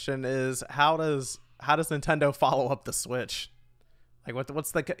question: is how does Nintendo follow up the Switch? Like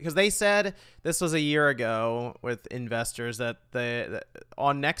what's because they said this was a year ago with investors that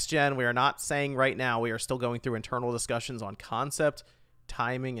on next gen, we are not saying right now, we are still going through internal discussions on concept,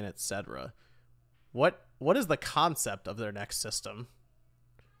 timing, and etc. What is the concept of their next system?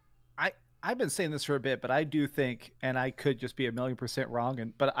 I've been saying this for a bit, but I do think, and I could just be 1,000,000%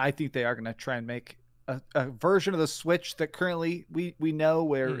 wrong, but I think they are going to try and make a version of the Switch that currently we know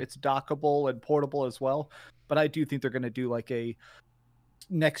where it's dockable and portable as well. But I do think they're going to do like a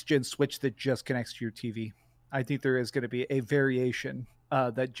next gen Switch that just connects to your TV. I think there is going to be a variation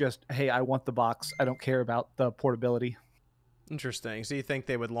that just, hey, I want the box. I don't care about the portability. Interesting. So you think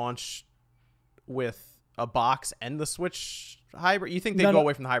they would launch with a box and the Switch hybrid? You think they'd go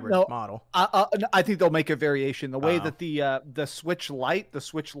away from the hybrid model? I think they'll make a variation. The way that the Switch Lite,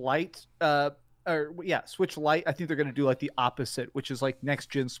 Switch Lite, I think they're going to do like the opposite, which is like next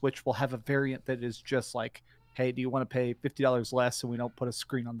gen Switch will have a variant that is just like, hey, do you want to pay $50 less and we don't put a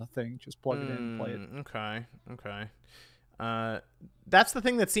screen on the thing? Just plug it in and play it. Okay. That's the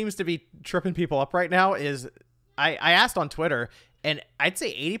thing that seems to be tripping people up right now is I asked on Twitter, and I'd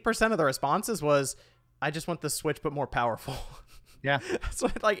say 80% of the responses was, I just want the Switch but more powerful. Yeah. So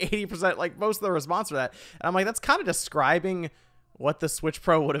like 80%, like most of the response for that. And I'm like, that's kind of describing what the Switch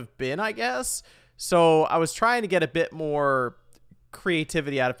Pro would have been, I guess. So I was trying to get a bit more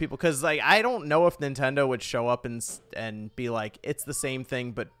creativity out of people, because like I don't know if Nintendo would show up and be like, it's the same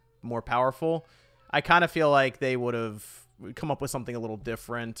thing but more powerful. I kind of feel like they would have come up with something a little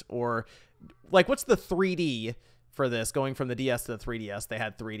different, or like, what's the 3D for this? Going from the DS to the 3DS, they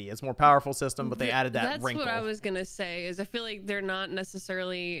had 3D. It's a more powerful system, but they added that wrinkle. That's what I was gonna say. Is I feel like they're not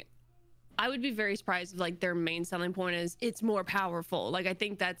necessarily. I would be very surprised if like their main selling point is it's more powerful. Like I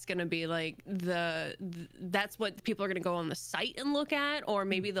think that's gonna be like that's what people are gonna go on the site and look at, or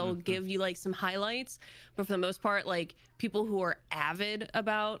maybe they'll give you like some highlights. But for the most part, like people who are avid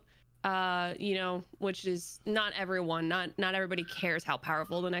about which is not everyone, not everybody cares how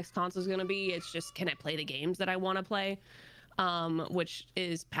powerful the next console is gonna be. It's just, can I play the games that I want to play, which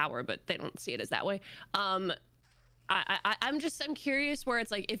is power, but they don't see it as that way. I'm curious where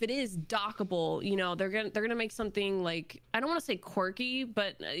it's like, if it is dockable, they're gonna make something like, I don't want to say quirky,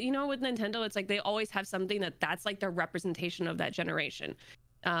 but with Nintendo, it's like they always have something that's like their representation of that generation.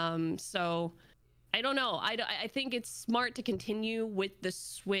 So I don't know. I think it's smart to continue with the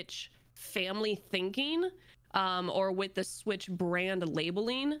Switch family thinking, or with the Switch brand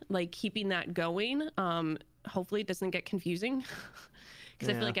labeling, like keeping that going. Hopefully it doesn't get confusing, because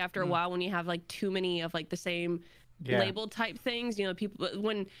I feel like after a while, when you have like too many of like the same label type things, people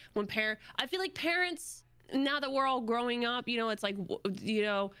I feel like parents, now that we're all growing up, it's like,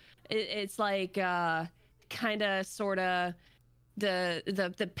 it's like kind of sort of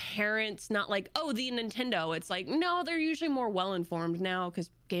the parents, not like, oh, the Nintendo. It's like, no, they're usually more well informed now because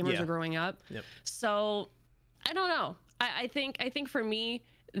gamers are growing up. Yep. So I don't know. I think for me,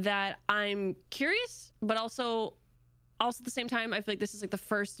 that I'm curious, but also at the same time, I feel like this is like the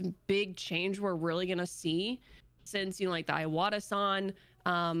first big change we're really gonna see since like the Iwata-san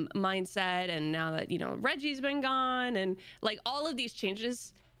mindset, and now that Reggie's been gone, and like all of these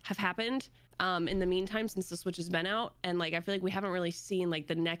changes have happened in the meantime since the Switch has been out, and like I feel like we haven't really seen like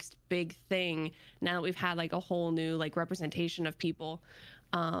the next big thing now that we've had like a whole new like representation of people.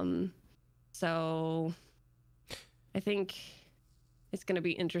 So I think it's gonna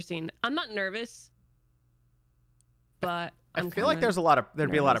be interesting. I'm not nervous, but I feel like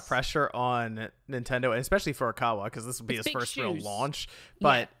there'd be a lot of pressure on Nintendo, and especially for Furukawa, because this will be his first real launch.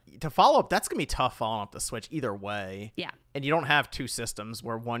 But to follow up, that's gonna be tough following up the Switch either way. Yeah. And you don't have two systems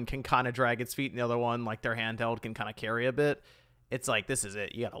where one can kind of drag its feet and the other one, like their handheld, can kind of carry a bit. It's like, this is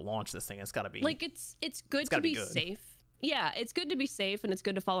it. You got to launch this thing. It's got to be like, it's good to be safe. Yeah, it's good to be safe, and it's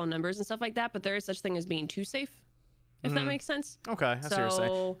good to follow numbers and stuff like that. But there is such thing as being too safe, if that makes sense. Okay, I see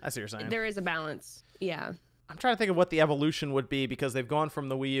what you're saying. There is a balance. Yeah. I'm trying to think of what the evolution would be, because they've gone from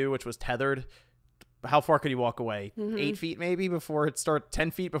the Wii U, which was tethered, how far could you walk away? 8 feet maybe before it starts,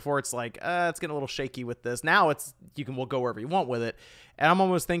 10 feet before it's like, it's getting a little shaky with this. Now we'll go wherever you want with it. And I'm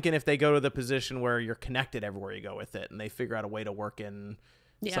almost thinking if they go to the position where you're connected everywhere you go with it and they figure out a way to work in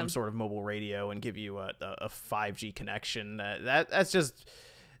some sort of mobile radio and give you a 5G connection, that's just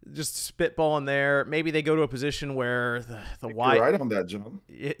spitballing there. Maybe they go to a position where the wide. You're right on that, John.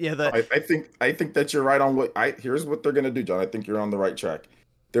 Yeah, I think that you're right on here's what they're gonna do, John. I think you're on the right track.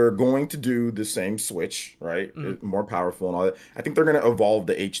 They're going to do the same switch, right? More powerful and all that. I think they're gonna evolve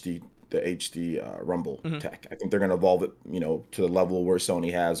the HD Rumble tech. I think they're gonna evolve it, to the level where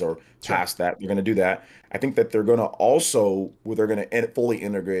Sony has or past that. They're gonna do that. I think that they're gonna also they're gonna fully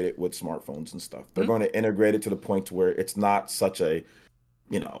integrate it with smartphones and stuff. They're going to integrate it to the point to where it's not such a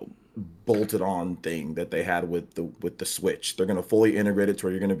bolted on thing that they had with the Switch. They're going to fully integrate it to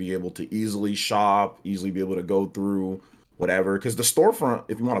where you're going to be able to easily shop, easily be able to go through whatever. Because the storefront,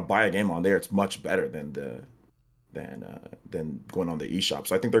 if you want to buy a game on there, it's much better than going on the eShop.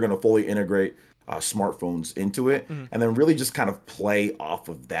 So I think they're going to fully integrate smartphones into it, and then really just kind of play off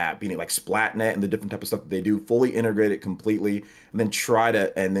of that, being like Splatnet and the different type of stuff that they do, fully integrate it completely, and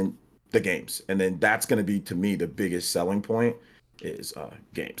then the games, and then that's going to be, to me, the biggest selling point. Is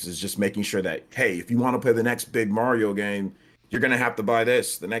games. Is just making sure that, hey, if you want to play the next big Mario game, you're gonna have to buy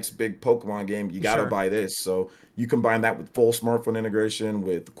this. The next big Pokemon game, you gotta buy this. So you combine that with full smartphone integration,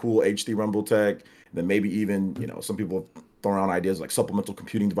 with cool HD Rumble tech, and then maybe even some people have thrown around ideas like supplemental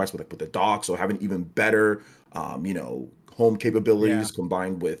computing device with the dock, so having even better home capabilities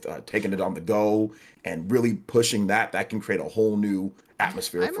combined with taking it on the go and really pushing that can create a whole new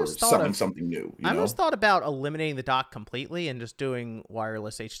atmosphere for selling something new. I almost thought about eliminating the dock completely and just doing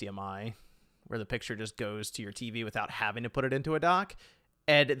wireless HDMI, where the picture just goes to your TV without having to put it into a dock.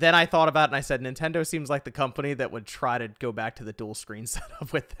 And then I thought about it and I said, Nintendo seems like the company that would try to go back to the dual screen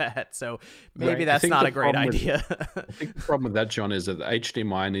setup with that. So maybe that's not a great idea. I think the problem with that, John, is that the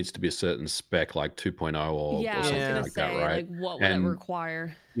HDMI needs to be a certain spec, like 2.0 or something like that, right? Like, what would it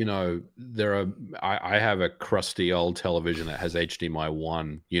require? I have a crusty old television that has HDMI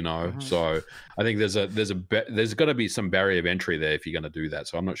 1, so I think there's got to be some barrier of entry there if you're going to do that.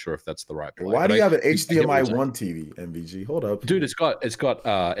 So I'm not sure if that's the right play. Why do you have an HDMI 1 TV, MVG? Hold up. Dude, it's got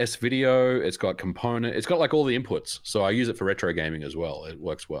S-Video, it's got component, it's got like all the inputs. So I use it for retro gaming as well. It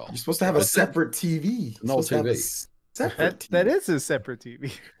works well. You're supposed to have a separate TV. An old TV. That is a separate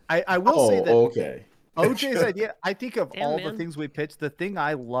TV. I will say that. Okay. OJ's idea, I think of the things we pitched, the thing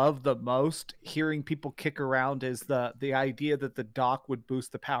I love the most hearing people kick around is the idea that the dock would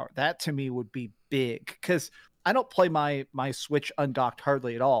boost the power. That to me would be big, because I don't play my Switch undocked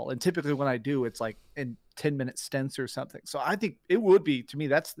hardly at all. And typically when I do, it's like in 10-minute stints or something. So I think it would be, to me,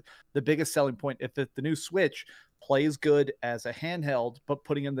 that's the biggest selling point. If the new Switch plays good as a handheld, but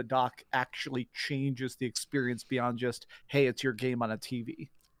putting in the dock actually changes the experience beyond just, hey, it's your game on a TV.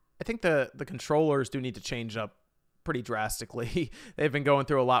 I think the controllers do need to change up pretty drastically. They've been going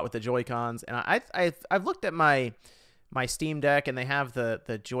through a lot with the Joy-Cons, and I've looked at my Steam Deck, and they have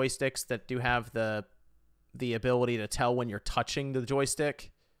the joysticks that do have the ability to tell when you're touching the joystick.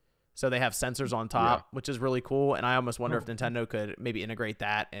 So they have sensors on top, which is really cool. And I almost wonder if Nintendo could maybe integrate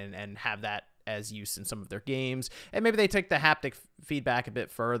that and have that as use in some of their games. And maybe they take the haptic feedback a bit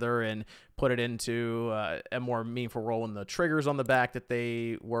further and put it into a more meaningful role in the triggers on the back that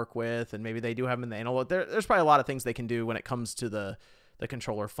they work with. And maybe they do have them in the analog. There's probably a lot of things they can do when it comes to the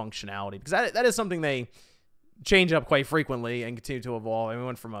controller functionality, because that is something they change up quite frequently and continue to evolve. I mean, we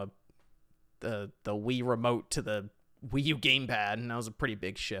went from the Wii remote to the Wii U gamepad, and that was a pretty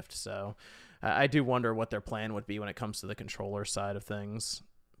big shift. So I do wonder what their plan would be when it comes to the controller side of things.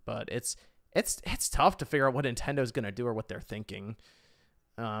 But it's tough to figure out what Nintendo's going to do or what they're thinking.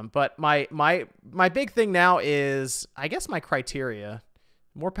 But my big thing now is, I guess, my criteria: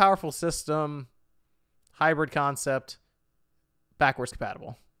 more powerful system, hybrid concept, backwards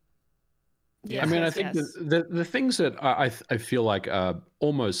compatible. Yeah, I mean, I think the things that I feel like are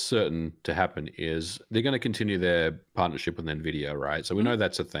almost certain to happen is they're going to continue their partnership with NVIDIA, right? So we know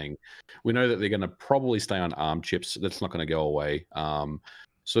that's a thing. We know that they're going to probably stay on ARM chips. That's not going to go away.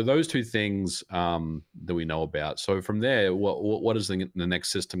 So those two things that we know about. So from there, what is the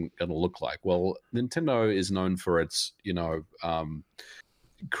next system going to look like? Well, Nintendo is known for its,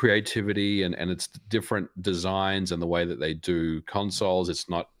 creativity and its different designs and the way that they do consoles. It's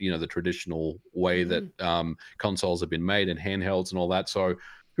not, the traditional way that consoles have been made and handhelds and all that. So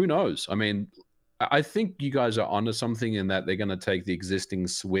who knows? I mean, I think you guys are onto something in that they're going to take the existing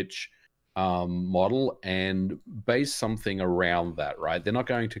Switch model and base something around that, right? They're not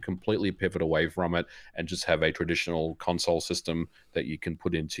going to completely pivot away from it and just have a traditional console system that you can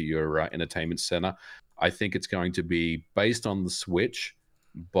put into your entertainment center. I think it's going to be based on the Switch,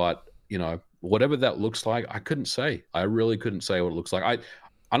 but you know, whatever that looks like, I couldn't say. I really couldn't say what it looks like.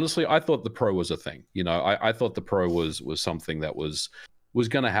 Honestly, I thought the Pro was a thing. You know, I thought the Pro was something that was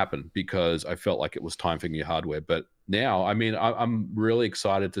going to happen because I felt like it was time for new hardware. But now, I mean, I'm really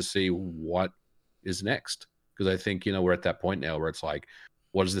excited to see what is next, because I think, you know, we're at that point now where it's like,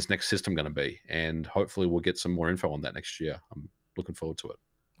 what is this next system going to be? And hopefully we'll get some more info on that next year. I'm looking forward to it.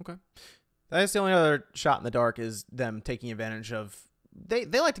 Okay. That's the only other shot in the dark is them taking advantage of they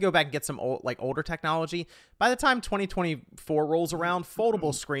like to go back and get some older technology. By the time 2024 rolls around,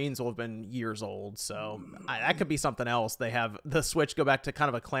 foldable screens will have been years old. So that could be something else. They have the Switch go back to kind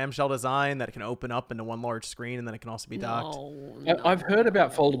of a clamshell design that it can open up into one large screen, and then it can also be docked. No. I've heard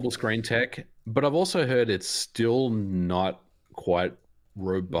about foldable screen tech, but I've also heard it's still not quite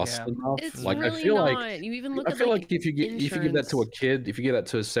robust enough. It's like really I feel not. like You even look I at feel like like if you give that to a kid, if you give that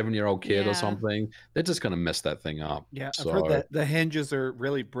to a 7-year-old kid or Yeah. something, they're just gonna mess that thing up. Yeah, So I've heard that the hinges are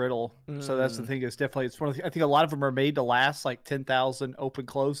really brittle. So that's the thing. It's definitely it's one of the, I think a lot of them are made to last like 10,000 open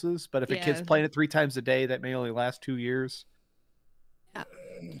closes. But if a kid's Yeah. playing it 3 times a day, that may only last 2 years.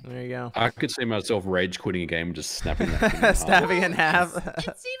 There you go. I could see myself rage quitting a game and just snapping that thing in half. Stabbing in half.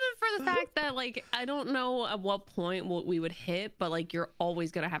 It's even for the fact that like I don't know at what point we would hit, but like you're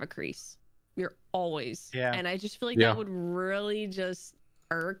always gonna have a crease. You're always. Yeah. And I just feel like Yeah. that would really just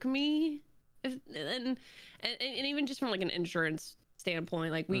irk me. And even just from like an insurance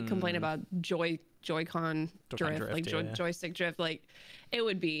standpoint, like we complain about Joy-Con drift, like yeah. joystick drift, like it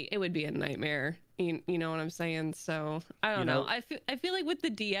would be a nightmare. You know what I'm saying? So I don't know. I feel like with the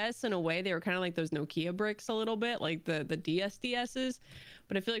DS in a way they were kind of like those Nokia bricks a little bit, like the DS's,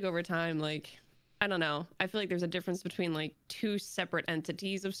 but I feel like over time, like I don't know. I feel like there's a difference between like 2 separate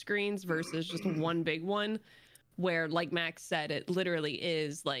entities of screens versus just one big one, where like Max said, it literally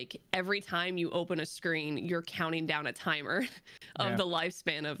is like every time you open a screen, you're counting down a timer of the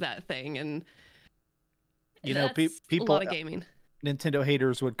lifespan of that thing. And You know, that's people a lot of gaming. Nintendo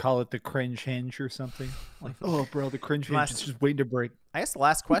haters would call it the cringe hinge or something. Like, oh, bro, the cringe hinge is just waiting to break. I guess the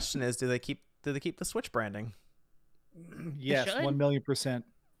last question is, do they keep the Switch branding? Yes, should. 1,000,000%.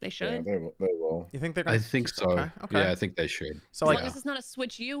 They Yeah, should. they will. You think they're gonna I think so. Okay. Yeah, I think they should. So As like long as it's not a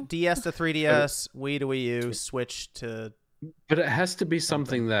Switch U. DS to 3DS, Wii to Wii U, Switch to But it has to be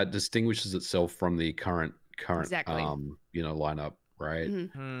something that distinguishes itself from the current Exactly. you know, lineup, right?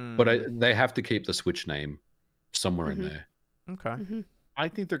 Mhm. But they have to keep the Switch name somewhere in there. Okay. I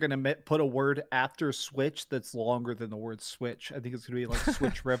think they're going to put a word after Switch that's longer than the word Switch. I think it's going to be like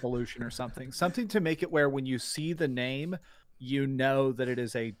Switch Revolution or something. Something to make it where when you see the name, you know that it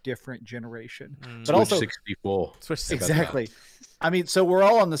is a different generation. But Switch also 64. Switch exactly. I mean, so we're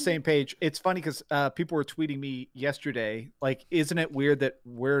all on the same page. It's funny because people were tweeting me yesterday, like, isn't it weird that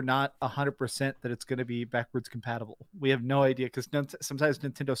we're not 100% that it's going to be backwards compatible? We have no idea because sometimes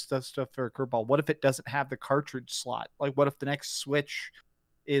Nintendo stuff for a curveball. What if it doesn't have the cartridge slot? Like, what if the next Switch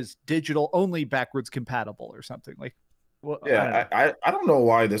is digital only backwards compatible or something? Like, well, Yeah, I don't know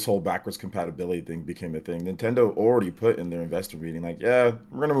why this whole backwards compatibility thing became a thing. Nintendo already put in their investor meeting, like, yeah,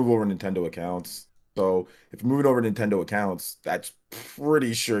 we're gonna move over Nintendo accounts. So if you're moving over Nintendo accounts, that's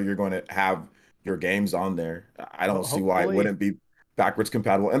pretty sure you're going to have your games on there. I don't see why it hopefully. wouldn't be backwards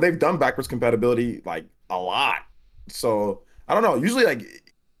compatible. And they've done backwards compatibility like a lot. So I don't know. Usually, like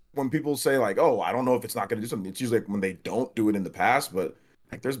when people say like, "Oh, I don't know if it's not going to do something," it's usually like when they don't do it in the past. But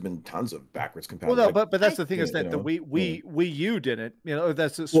like, there's been tons of backwards well, compatibility. no, but that's the thing is you that the know, Wii U didn't. You know,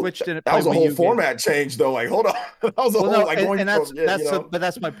 that's the Well, Switch didn't. that was a play Wii whole U games. format change, though. Like, hold on, that was a Well, whole no, like and, going and that's from, yeah, that's you know? but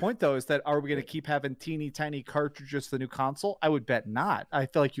that's my point though, is that are we going to keep having teeny tiny cartridges for the new console? I would bet not. I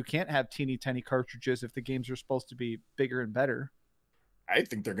feel like you can't have teeny tiny cartridges if the games are supposed to be bigger and better. I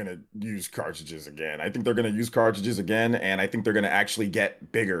think they're gonna use cartridges again. I think they're gonna use cartridges again, and I think they're gonna actually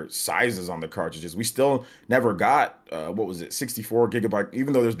get bigger sizes on the cartridges. We still never got what was it, 64 gigabyte.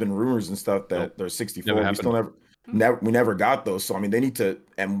 Even though there's been rumors and stuff that Nope. there's 64, Never we still we never got those. So I mean, they need to,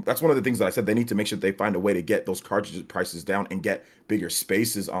 and that's one of the things that I said. They need to make sure they find a way to get those cartridge prices down and get bigger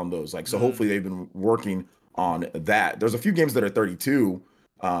spaces on those. Like, so hopefully they've been working on that. There's a few games that are 32,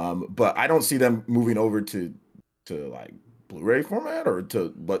 but I don't see them moving over to like Blu-ray format or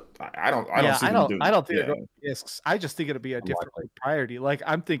to? But I don't see them doing. I don't think they're going discs. I just think it'll be a different priority. Like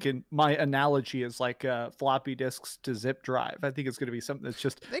I'm thinking, my analogy is like floppy disks to zip drive. I think it's going to be something that's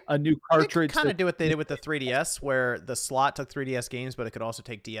just a new cartridge. They kind of do what they did with the 3DS, where the slot took 3DS games, but it could also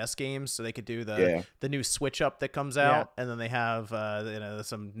take DS games. So they could do the new switch up that comes out, and then they have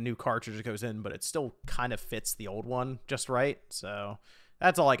some new cartridge that goes in, but it still kind of fits the old one just right. So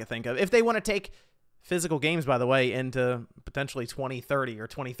that's all I could think of. If they want to take physical games, by the way, into potentially 2030 or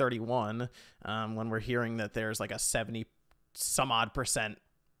 2031, when we're hearing that there's like a 70 some odd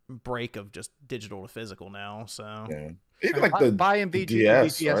 % break of just digital to physical now. So even like the buy MVG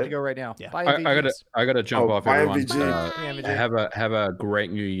DS, has to go right now. Yeah. I gotta jump off, everyone. MVG. Have a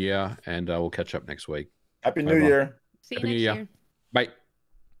great new year, and we'll catch up next week. Happy New Year. See you Happy New next Year. year. Bye.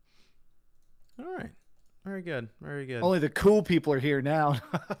 All right. Very good. Very good. Only the cool people are here now.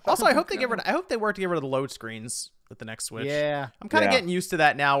 Also, I hope they work to get rid of the load screens with the next Switch. Yeah. I'm kind of getting used to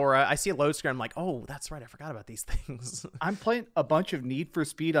that now, where I see a load screen, I'm like, oh, that's right, I forgot about these things. I'm playing a bunch of Need for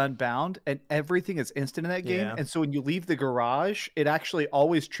Speed Unbound, and everything is instant in that game. Yeah. And so when you leave the garage, it actually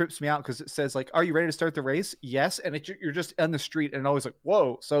always trips me out because it says like, "Are you ready to start the race?" Yes, and you're just on the street, and always like,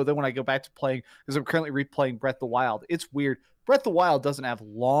 "Whoa!" So then when I go back to playing, because I'm currently replaying Breath of the Wild, it's weird. Breath of the Wild doesn't have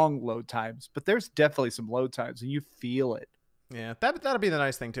long load times, but there's definitely some load times, and you feel it. Yeah, that'll be the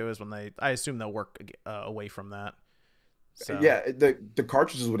nice thing too, is when I assume they'll work away from that. So. Yeah, the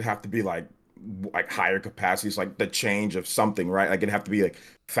cartridges would have to be like higher capacities, like the change of something, right? Like it'd have to be like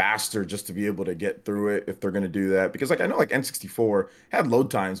faster just to be able to get through it if they're going to do that. Because like I know like N64 had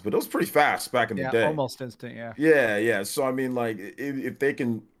load times, but it was pretty fast back in the day. Almost instant. Yeah. So I mean, like if they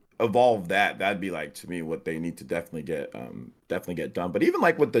can evolve that'd be like, to me, what they need to definitely get done. But even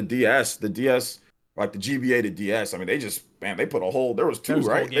like with the DS like the GBA to DS, I mean, they put a whole, there was two,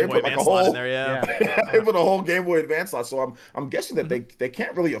 right? They put like a whole in there, they put a whole Game Boy Advance slot. So I'm guessing that they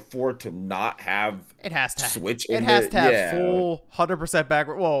can't really afford to not have Switch. It has to have full 100%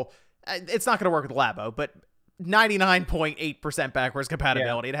 backward. Well, it's not going to work with Labo, but 99.8% backwards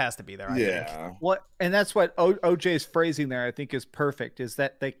compatibility. It has to be there. I think. What, and that's what OJ's phrasing there, I think, is perfect. Is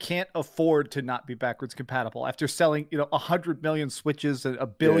that they can't afford to not be backwards compatible after selling 100 million Switches and a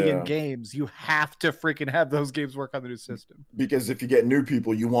billion games. You have to freaking have those games work on the new system. Because if you get new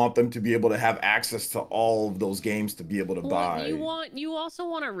people, you want them to be able to have access to all of those games to be able to buy. You also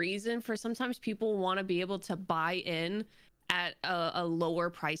want a reason for, sometimes people want to be able to buy in at a lower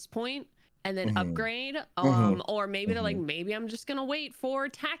price point and then upgrade, or maybe they're like, maybe I'm just gonna wait for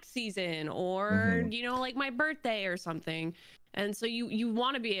tax season, or like my birthday or something. And so you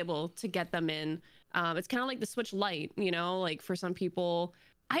want to be able to get them in. It's kind of like the Switch Lite, like for some people.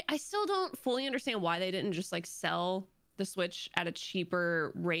 I still don't fully understand why they didn't just like sell the Switch at a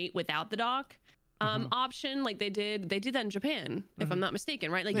cheaper rate without the dock option, like they did that in Japan, if I'm not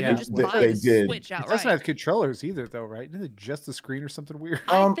mistaken, right? Like you can just buy the Switch outright. It doesn't have controllers either, though, right? Isn't it just the screen or something weird?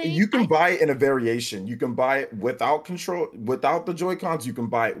 You can buy it in a variation. You can buy it without control, without the Joy-Cons. You can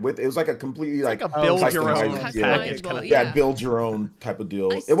buy it with. It was like a completely like a build your own package. Build your own type of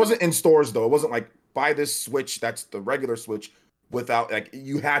deal. It wasn't in stores though. It wasn't like buy this Switch. That's the regular Switch. Without, like,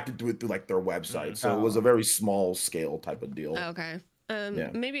 you had to do it through like their website. So it was a very small scale type of deal. Okay.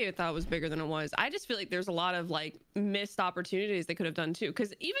 Maybe I thought it was bigger than it was. I just feel like there's a lot of like missed opportunities they could have done too.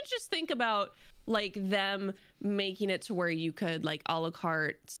 Because even just think about like them making it to where you could like a la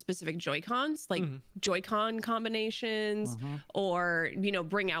carte specific Joy-Cons, like Joy-Con combinations, or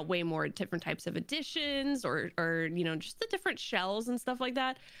bring out way more different types of editions, or just the different shells and stuff like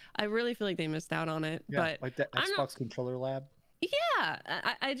that. I really feel like they missed out on it. Yeah, but like the Xbox controller lab. Yeah,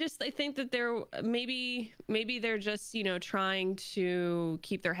 I think that they're maybe they're just trying to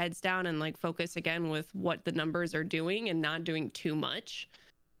keep their heads down and like focus again with what the numbers are doing and not doing too much.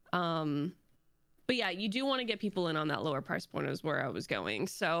 But yeah, you do want to get people in on that lower price point is where I was going.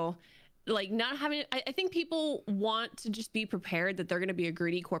 So like not having, I think people want to just be prepared that they're going to be a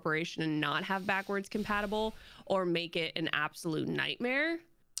greedy corporation and not have backwards compatible, or make it an absolute nightmare.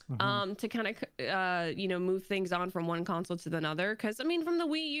 To kind of move things on from one console to another. Because I mean, from the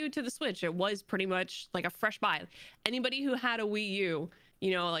Wii U to the Switch, it was pretty much like a fresh buy. Anybody who had a Wii U,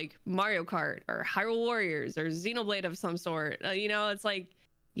 like Mario Kart or Hyrule Warriors or Xenoblade of some sort, it's like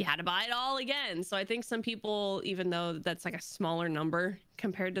you had to buy it all again. So I think some people, even though that's like a smaller number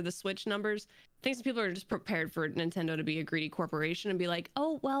compared to the Switch numbers, I think some people are just prepared for Nintendo to be a greedy corporation and be like,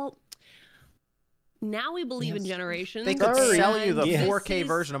 oh well, now we believe in generations. They could sell you the 4K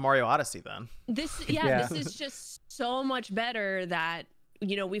version of Mario Odyssey then. This is just so much better that,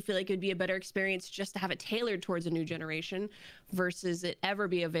 we feel like it'd be a better experience just to have it tailored towards a new generation versus it ever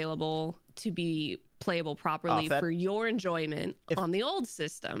be available to be playable properly for your enjoyment on the old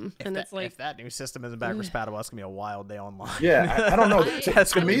system. And it's like, if that new system isn't backwards compatible, that's gonna be a wild day online. Yeah, I don't know.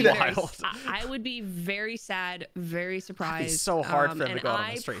 That's gonna be wild. I would be very sad, very surprised. It'd be so hard for them to go out on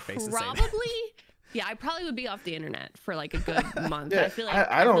a straight face and say that. Yeah, I probably would be off the internet for like a good month. Yeah, I feel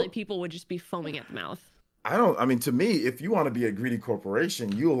like people would just be foaming at the mouth. I mean, to me, if you want to be a greedy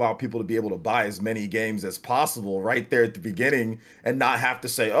corporation, you allow people to be able to buy as many games as possible right there at the beginning and not have to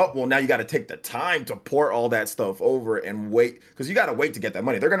say, oh, well, now you got to take the time to port all that stuff over and wait, because you got to wait to get that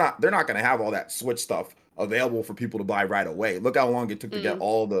money. They're not going to have all that Switch stuff available for people to buy right away. Look how long it took to get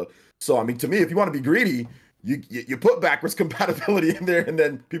all the. So, I mean, to me, if you want to be greedy, you put backwards compatibility in there, and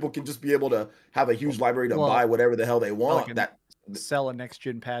then people can just be able to have a huge library to buy whatever the hell they want. Like sell a next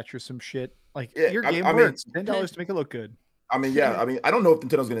gen patch or some shit. Like your game I works. $10 to make it look good. I mean, yeah. I mean, I don't know if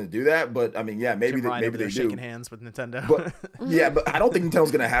Nintendo's going to do that, but I mean, yeah, maybe they do. Shaking hands with Nintendo. But yeah, but I don't think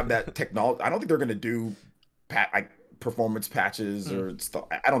Nintendo's going to have that technology. I don't think they're going to do performance patches or stuff.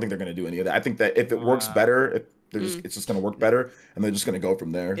 I don't think they're going to do any of that. I think that if it works better, it's just going to work better, and they're just going to go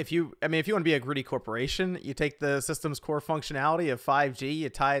from there. If you want to be a greedy corporation, you take the system's core functionality of 5G, you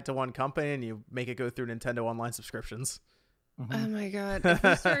tie it to one company, and you make it go through Nintendo online subscriptions. Oh my god! If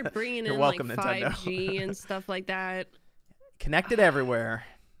we start bringing in like 5G Nintendo. and stuff like that, connected everywhere.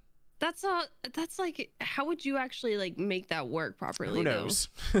 That's like, how would you actually like make that work properly? Who knows?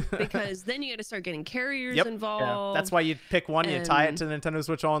 Because then you got to start getting carriers involved. Yeah. That's why you pick one, you tie it to Nintendo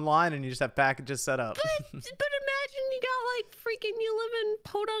Switch Online, and you just have packages set up. But imagine you got like freaking, you live in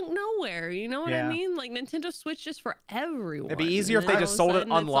podunk nowhere. You know what I mean? Like Nintendo Switch just for everyone. It'd be easier if they just sold it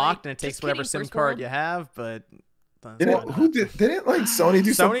unlocked and it takes whatever SIM card you have, but. Didn't like Sony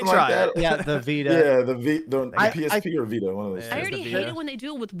do something like that? Yeah, the Vita. Yeah, the PSP or Vita, one of those. I already hate it when they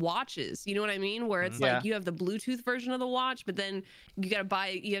do it with watches. You know what I mean? Where it's like you have the Bluetooth version of the watch, but then you got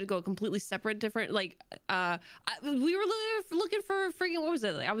to go completely separate, different. Like, we were looking for freaking, what was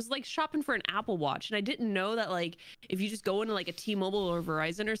it? Like, I was like shopping for an Apple Watch, and I didn't know that like if you just go into like a T-Mobile or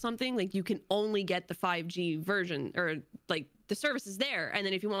Verizon or something, like you can only get the 5G version, or like the service is there, and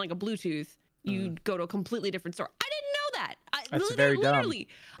then if you want like a Bluetooth, you go to a completely different store. I didn't know that. That's very dumb.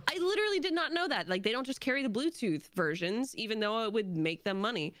 I literally did not know that. Like they don't just carry the Bluetooth versions, even though it would make them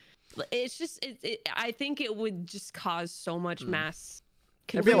money. It's just, I think it would just cause so much mass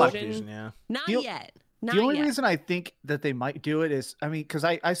confusion. There'd be a lot of confusion, yeah. Not yet. The only reason I think that they might do it is, I mean, because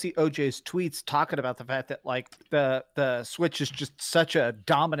I see OJ's tweets talking about the fact that like the Switch is just such a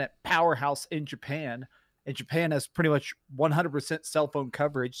dominant powerhouse in Japan. And Japan has pretty much 100% cell phone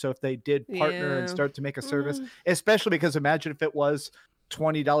coverage. So if they did partner and start to make a service, especially because imagine if it was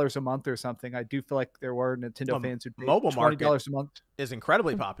 $20 a month or something, I do feel like there were Nintendo fans who'd pay mobile $20 a month. Is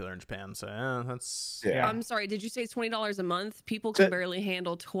incredibly popular in Japan. So that's I'm sorry, did you say it's $20 a month? People can barely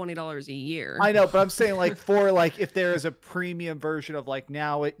handle $20 a year. I know, but I'm saying like for like if there is a premium version of like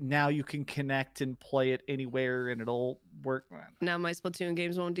now you can connect and play it anywhere and it'll work. Now my Splatoon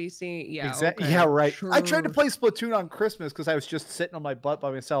games won't DC. Yeah, exactly. Okay. Yeah, right. Sure. I tried to play Splatoon on Christmas because I was just sitting on my butt by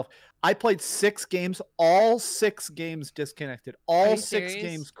myself. I played 6 games, all 6 games disconnected, all 6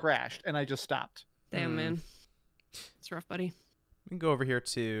 games crashed, and I just stopped. Damn, man, it's rough, buddy. We can go over here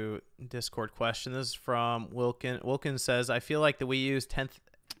to Discord question. This is from Wilkin. Wilkin says, I feel like the Wii U's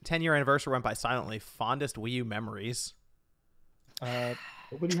 10-year anniversary went by silently. Fondest Wii U memories? Trading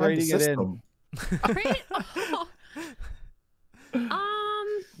it in.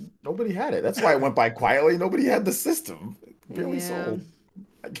 Nobody had it. That's why it went by quietly. Nobody had the system. Barely sold.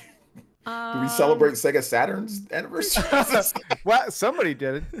 Do we celebrate Sega Saturn's anniversary? Well, somebody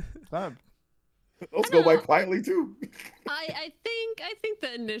did it. Let's go by quietly too. I think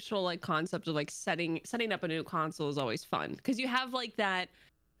the initial like concept of like setting up a new console is always fun because you have like that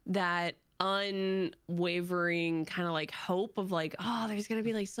unwavering kind of like hope of like, oh, there's gonna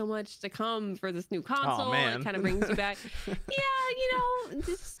be like so much to come for this new console. Oh, man. It kind of brings you back. Yeah, you know,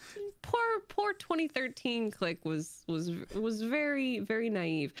 this poor 2013 click was very, very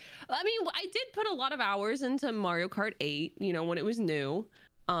naive. I mean, I did put a lot of hours into Mario Kart 8, you know, when it was new.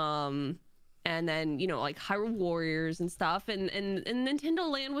 And then, you know, like Hyrule Warriors and stuff, and Nintendo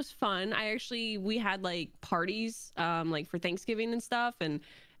Land was fun. We had like parties like for Thanksgiving and stuff, and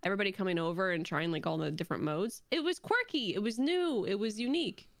everybody coming over and trying like all the different modes. It was quirky, it was new, it was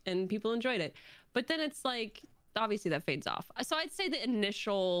unique, and people enjoyed it. But then it's like, obviously that fades off. So I'd say the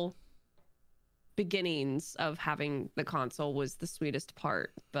initial beginnings of having the console was the sweetest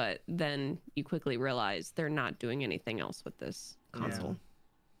part, but then you quickly realize they're not doing anything else with this console. Yeah.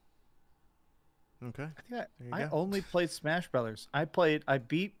 Okay. I only played Smash Brothers. I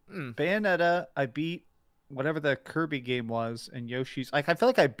beat Bayonetta. I beat whatever the Kirby game was, and Yoshi's. Like, I feel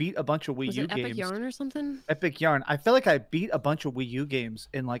like I beat a bunch of Wii U games. Epic Yarn or something? Epic Yarn. I feel like I beat a bunch of Wii U games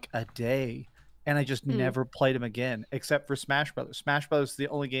in like a day, and I just never played them again, except for Smash Brothers. Smash Brothers is the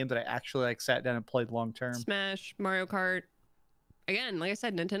only game that I actually like sat down and played long term. Smash, Mario Kart. Again, like I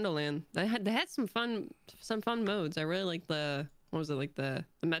said, Nintendo Land. They had some fun modes. I really like the the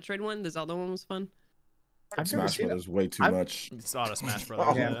Metroid one. The Zelda one was fun. Smash Brothers way too much. It's not a Smash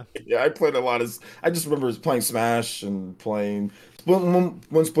Brothers. Yeah, I played a lot of. I just remember playing Smash and playing when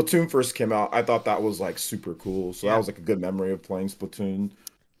Splatoon first came out. I thought that was like super cool. So that was like a good memory of playing Splatoon.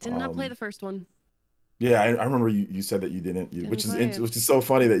 Did not play the first one. Yeah, I remember you said that you didn't, which is so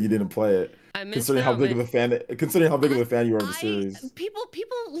funny that you didn't play it. I missed considering how big of a fan you are of the series. People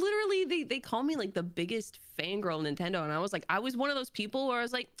literally they call me like the biggest fangirl of Nintendo, and I was one of those people where I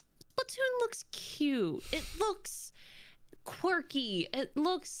was like, Splatoon looks cute. It looks quirky. It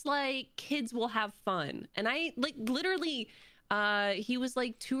looks like kids will have fun. And I like literally he was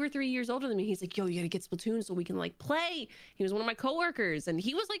like 2 or 3 years older than me. He's like, yo, you gotta get Splatoon so we can like play. He was one of my coworkers, and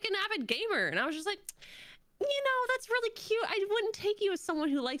he was like an avid gamer, and I was just like, that's really cute. I wouldn't take you as someone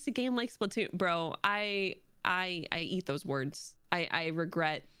who likes a game like Splatoon. Bro, I eat those words. I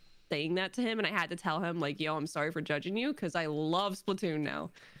regret saying that to him, and I had to tell him like, yo, I'm sorry for judging you, because I love Splatoon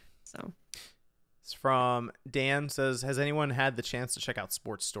now. So it's from Dan. Says, has anyone had the chance to check out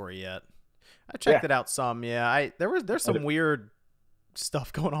Sports Story yet? I checked it out some. Yeah, there's some weird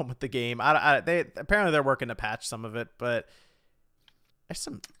stuff going on with the game. They apparently they're working to patch some of it, but there's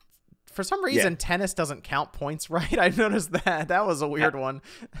some. For some reason, tennis doesn't count points right. I noticed that. That was a weird one.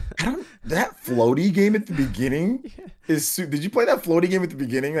 That floaty game at the beginning is. Did you play that floaty game at the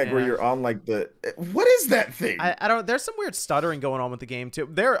beginning, like where you're on like the? What is that thing? I don't. There's some weird stuttering going on with the game too.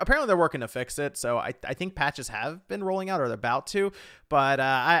 Apparently they're working to fix it. So I think patches have been rolling out or they're about to. But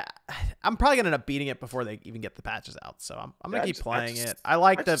I'm probably gonna end up beating it before they even get the patches out. So I'm gonna keep playing it. I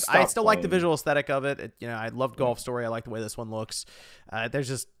still like the visual aesthetic of it. I loved Golf Story. I like the way this one looks. There's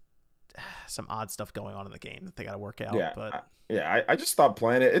just some odd stuff going on in the game that they got to work out. I just stopped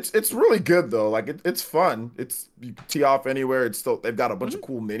playing it. It's really good though. Like it's fun. You tee off anywhere. It's still, they've got a bunch of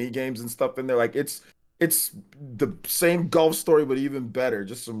cool mini games and stuff in there. Like it's the same Golf Story but even better.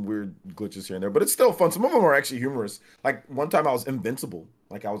 Just some weird glitches here and there, but it's still fun. Some of them are actually humorous. Like one time I was invincible.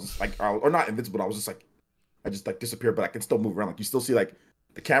 Like I was just like, or not invincible. I was just like, I just like disappeared, but I can still move around. Like you still see like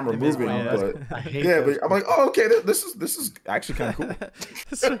the camera moving, but I'm like, oh, okay, this is actually kind of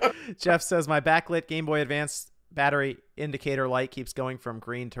cool. Jeff says, my backlit Game Boy Advance battery indicator light keeps going from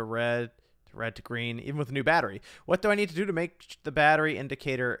green to red to green, even with a new battery. What do I need to do to make the battery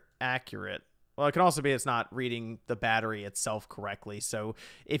indicator accurate? Well, it can also be it's not reading the battery itself correctly. So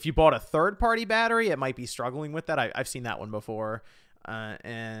if you bought a third-party battery, it might be struggling with that. I've seen that one before.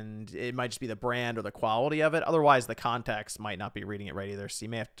 And it might just be the brand or the quality of it. Otherwise, the contacts might not be reading it right either. So you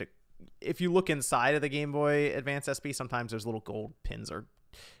may have to, if you look inside of the Game Boy Advance SP, sometimes there's little gold pins are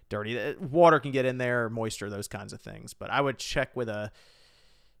dirty. Water can get in there, moisture, those kinds of things. But I would check with a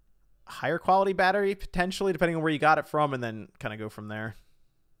higher quality battery, potentially, depending on where you got it from, and then kind of go from there.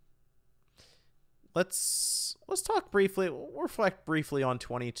 Let's talk briefly. We'll reflect briefly on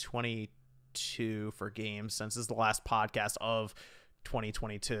 2022 for games, since this is the last podcast of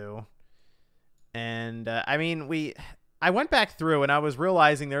 2022. And I went back through and I was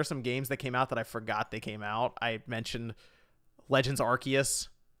realizing there are some games that came out that I forgot they came out. I mentioned Legends Arceus.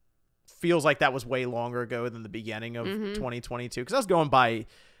 Feels like that was way longer ago than the beginning of 2022, because I was going by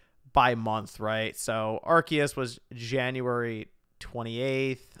month, right? So Arceus was January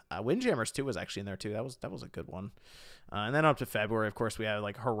 28th. Windjammers 2 was actually in there too. That was a good one. And then up to February, of course, we have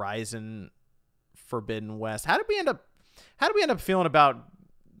like Horizon Forbidden West. How did we end up feeling about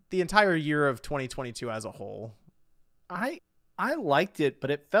the entire year of 2022 as a whole? I liked it, but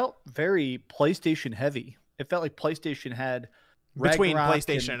it felt very PlayStation heavy. It felt like PlayStation had between Ragnarok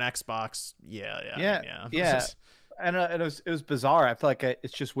PlayStation and Xbox. Yeah. And it was bizarre. I feel like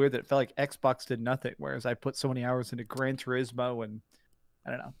it's just weird that it felt like Xbox did nothing, whereas I put so many hours into Gran Turismo and I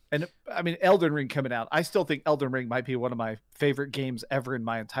don't know. And I mean, Elden Ring coming out. I still think Elden Ring might be one of my favorite games ever in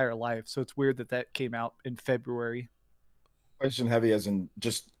my entire life. So it's weird that came out in February. PlayStation heavy as in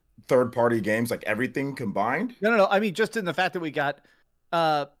just third-party games, like everything combined? No. I mean, just in the fact that we got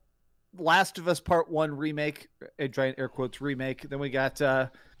Last of Us Part 1 remake, giant air quotes remake. Then we got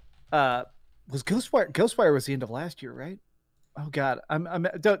was Ghostwire was the end of last year, right? Oh God,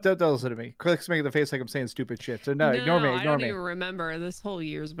 don't listen to me. Click's making the face like I'm saying stupid shit. So no, ignore me. I don't even remember. This whole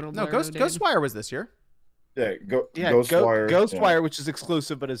year's been a blur. No, Ghostwire was this year. Yeah, Ghostwire, which is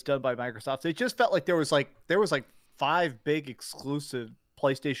exclusive but is done by Microsoft. It just felt like there was like 5 big exclusive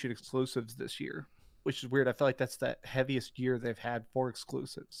PlayStation exclusives this year. which is weird. I feel like that's the heaviest year they've had for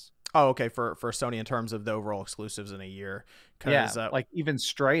exclusives. Oh, okay, for Sony in terms of the overall exclusives in a year. Yeah, like even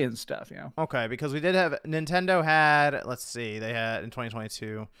Stray and stuff, Okay, because we did have Nintendo had, let's see, they had in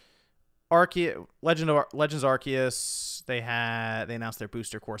 2022 Legends Arceus. They announced their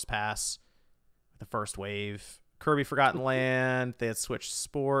Booster Course Pass, the first wave. Kirby Forgotten Land. They had Switch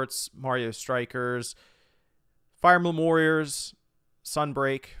Sports, Mario Strikers, Fire Emblem Warriors,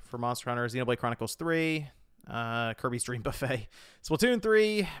 Sunbreak for Monster Hunter, Xenoblade Chronicles 3. Kirby's Dream Buffet, Splatoon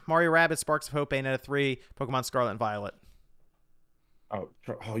 3, Mario Rabbids Sparks of Hope, Bayonetta 3, Pokemon Scarlet and Violet. Oh,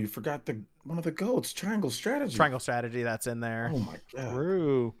 you forgot one of the goats, Triangle Strategy. Triangle Strategy, that's in there. Oh my god.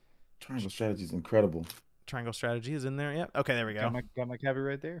 True. Triangle Strategy is incredible. Triangle Strategy is in there. Yep. Okay, there we go. Got my copy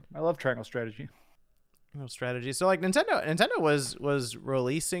right there. I love Triangle Strategy. Strategy. So like Nintendo was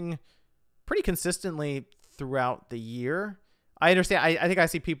releasing pretty consistently throughout the year. I understand. I think I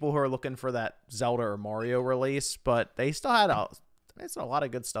see people who are looking for that Zelda or Mario release, but they still had a lot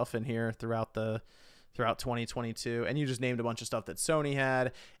of good stuff in here throughout 2022. And you just named a bunch of stuff that Sony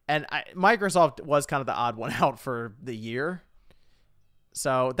had, and Microsoft was kind of the odd one out for the year.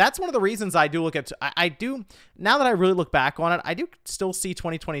 So that's one of the reasons I do look at. I do, now that I really look back on it, I do still see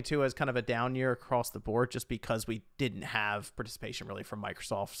 2022 as kind of a down year across the board, just because we didn't have participation really from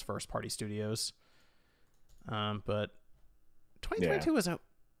Microsoft's first party studios. But 2022 was it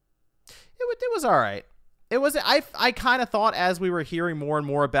was all right. It was, I kind of thought, as we were hearing more and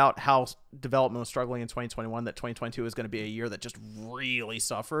more about how development was struggling in 2021, that 2022 was going to be a year that just really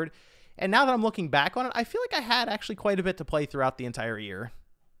suffered. And now that I'm looking back on it, I feel like I had actually quite a bit to play throughout the entire year.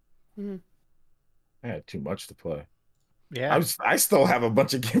 I had too much to play. Yeah, I still have a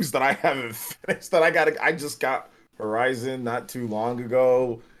bunch of games that I haven't finished. I just got Horizon not too long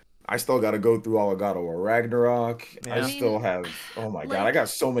ago. I still got to go through all of God of War Ragnarok. Yeah. I still have. Oh my god, I got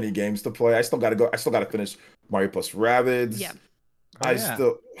so many games to play. I still got to finish Mario plus Rabbids. Yeah.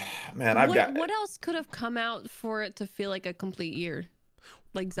 What else could have come out for it to feel like a complete year?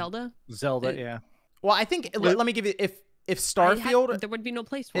 Like Zelda, yeah. Well, I think let me give you, if Starfield, there would be no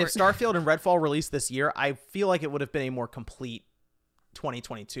place for it. If Starfield and Redfall released this year, I feel like it would have been a more complete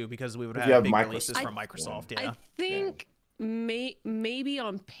 2022, because we would have big releases from Microsoft. Yeah, I think maybe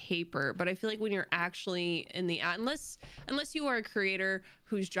on paper, but I feel like when you're actually in the unless you are a creator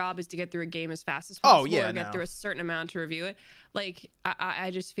whose job is to get through a game as fast as possible, or get through a certain amount to review it. Like I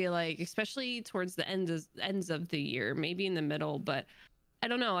just feel like, especially towards the ends of the year, maybe in the middle, but I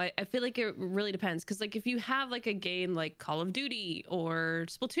don't know. I feel like it really depends, because like if you have like a game like Call of Duty or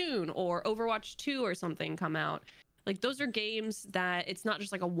Splatoon or Overwatch 2 or something come out, like those are games that it's not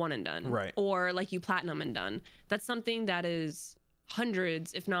just like a one and done, right? Or like you platinum and done. That's something that is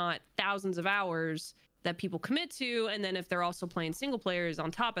hundreds, if not thousands of hours that people commit to, and then if they're also playing single players on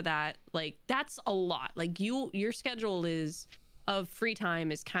top of that, like that's a lot. Like your schedule of free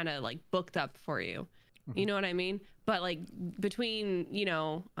time is kind of like booked up for you. You know what I mean? But like between,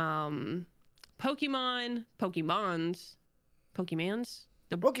 Pokemons,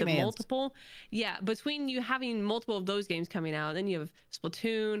 the multiple, between you having multiple of those games coming out, then you have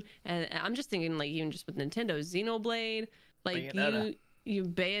Splatoon, and I'm just thinking like even just with Nintendo, Xenoblade, like Bayonetta. you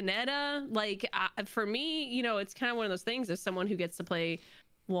Bayonetta, like for me, it's kind of one of those things, as someone who gets to play.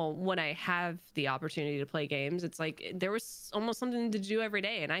 Well, when I have the opportunity to play games, it's like there was almost something to do every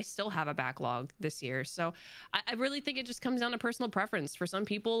day, and I still have a backlog this year. So I really think it just comes down to personal preference. For some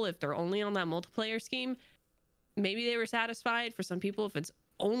people, if they're only on that multiplayer scheme, maybe they were satisfied. For some people, if it's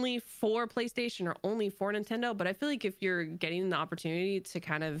only for PlayStation or only for Nintendo, but I feel like if you're getting the opportunity to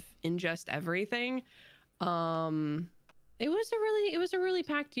kind of ingest everything, it was a really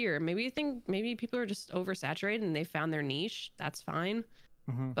packed year. Maybe people are just oversaturated and they found their niche. That's fine.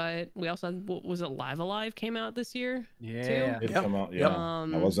 But we also had, what was it, Live Alive came out this year? Yeah, it came out. Yeah,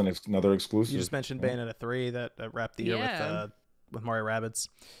 that was another exclusive. You just mentioned Bayonetta 3 that wrapped the year with Mario Rabbids.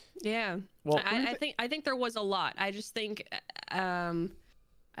 Yeah. Well, I think there was a lot. I just think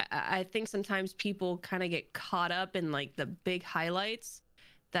I think sometimes people kind of get caught up in like the big highlights,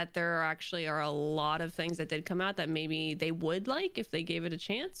 that there actually are a lot of things that did come out that maybe they would like if they gave it a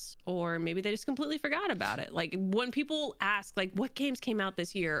chance, or maybe they just completely forgot about it. Like when people ask like what games came out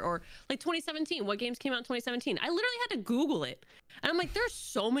this year, or like 2017, what games came out in 2017, I literally had to Google it, and I'm like, there's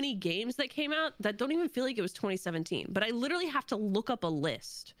so many games that came out that don't even feel like it was 2017, but I literally have to look up a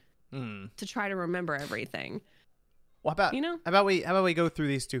list to try to remember everything. Well, how about we go through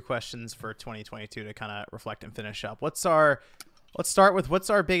these two questions for 2022 to kind of reflect and finish up. Let's start with, what's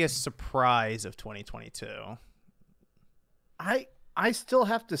our biggest surprise of 2022? I still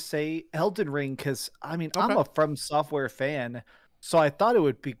have to say Elden Ring, because I'm a From Software fan, so I thought it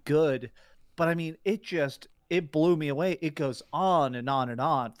would be good. but I mean, it blew me away. It goes on and on and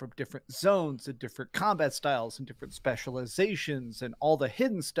on, from different zones and different combat styles and different specializations and all the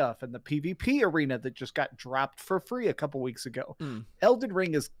hidden stuff and the PvP arena that just got dropped for free a couple weeks ago. Elden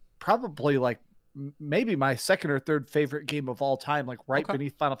Ring is probably like maybe my second or third favorite game of all time, like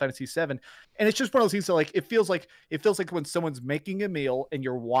beneath Final Fantasy VII. And it's just one of those things that like it feels like when someone's making a meal and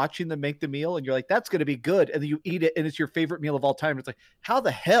you're watching them make the meal and you're like, that's going to be good, and then you eat it and it's your favorite meal of all time. It's like, how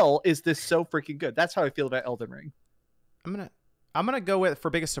the hell is this so freaking good? That's how I feel about Elden Ring. I'm gonna go with, for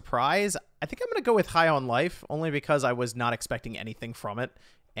biggest surprise, I think I'm gonna go with High on Life, only because I was not expecting anything from it,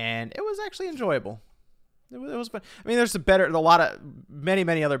 and it was actually enjoyable. It was fun. I mean, there's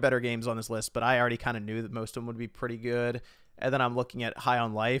many other better games on this list, but I already kind of knew that most of them would be pretty good. And then I'm looking at High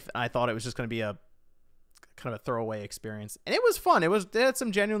on Life, and I thought it was just going to be a kind of a throwaway experience. And it was fun. It had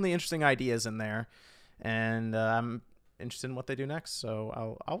some genuinely interesting ideas in there, and I'm interested in what they do next.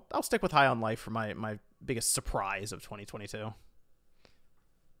 So I'll stick with High on Life for my biggest surprise of 2022.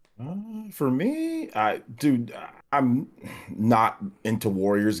 For me, I'm not into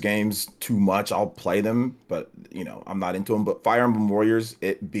Warriors games too much. I'll play them, but I'm not into them. But Fire Emblem Warriors,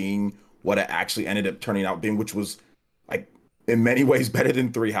 it being what it actually ended up turning out being, which was like in many ways better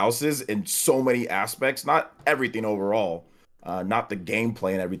than Three Houses in so many aspects. Not everything overall, not the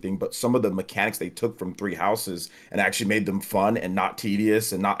gameplay and everything, but some of the mechanics they took from Three Houses and actually made them fun and not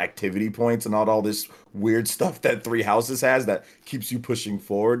tedious and not activity points and not all this weird stuff that Three Houses has that keeps you pushing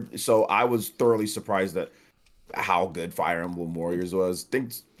forward. So I was thoroughly surprised at how good Fire Emblem Warriors was. I think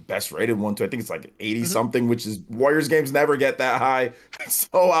it's best rated one too. I think it's like 80 something, which is Warriors games never get that high.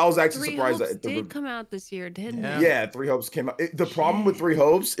 So I was actually surprised that it did come out this year, didn't it? Yeah, Three Hopes came out. The problem with Three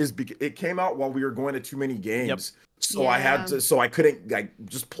Hopes is it came out while we were going to too many games. Yep. So I couldn't like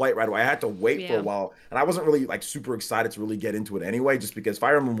just play it right away. I had to wait for a while, and I wasn't really like super excited to really get into it anyway, just because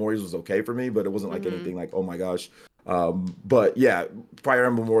Fire Emblem Warriors was okay for me, but it wasn't like anything like, oh my gosh. But yeah, Fire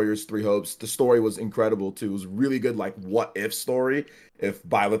Emblem Warriors, Three Hopes. The story was incredible too. It was really good, like what if story if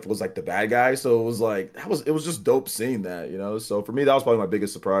Byleth was like the bad guy. So it was like it was just dope seeing that, So for me, that was probably my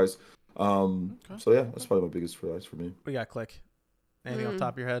biggest surprise. So yeah, that's probably my biggest surprise for me. We got Click. Anything off the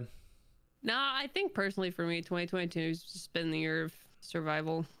top of your head? No, I think personally for me, 2022 has just been the year of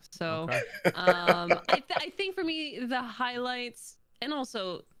survival. So, I think for me, the highlights and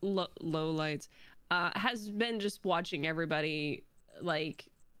also lowlights has been just watching everybody like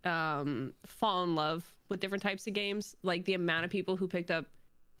fall in love with different types of games. Like the amount of people who picked up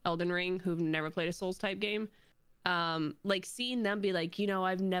Elden Ring who've never played a Souls type game, like seeing them be like,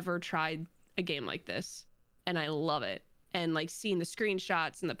 I've never tried a game like this and I love it. And like seeing the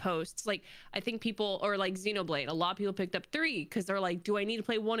screenshots and the posts, like I think people, or like Xenoblade, a lot of people picked up 3 because they're like, do I need to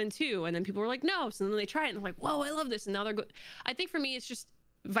play 1 and 2? And then people were like, no. So then they try it and they're like, whoa, I love this. And now they're good. I think for me, it's just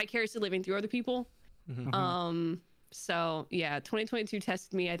vicariously living through other people. So yeah, 2022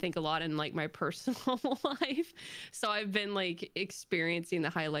 tested me, I think, a lot in like my personal life. So I've been like experiencing the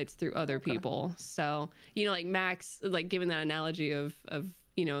highlights through other people. So, like Max, like giving that analogy of,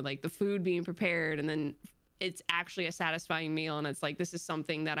 like the food being prepared and then it's actually a satisfying meal, and it's like, this is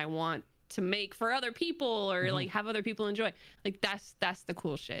something that I want to make for other people or like have other people enjoy. Like that's the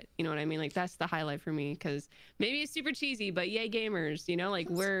cool shit. You know what I mean? Like that's the highlight for me, because maybe it's super cheesy, but yay gamers, like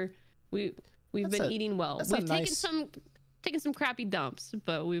we've been eating well. We've taken some crappy dumps,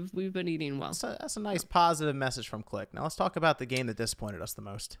 but we've been eating well. That's a nice positive message from Click. Now let's talk about the game that disappointed us the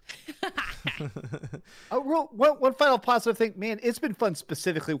most. One final positive thing, man. It's been fun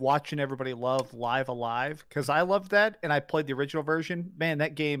specifically watching everybody love Live Alive, because I loved that and I played the original version. Man,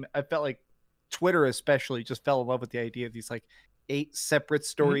 that game, I felt like Twitter especially just fell in love with the idea of these like 8 separate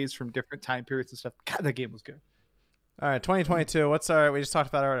stories from different time periods and stuff. God, that game was good. All right, 2022. We just talked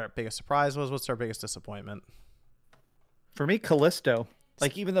about our biggest surprise was. What's our biggest disappointment? For me, Callisto.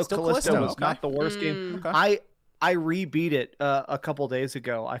 Like, even though Callisto was not the worst game, I rebeat it a couple days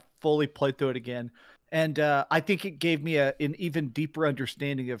ago. I fully played through it again, and I think it gave me an even deeper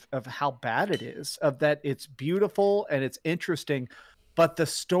understanding of how bad it is. Of that, it's beautiful and it's interesting, but the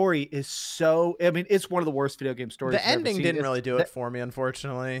story is so. I mean, it's one of the worst video game stories. The ending didn't really do it for me,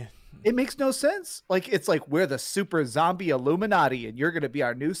 unfortunately. It makes no sense. Like, it's like, we're the super zombie Illuminati, and you're gonna be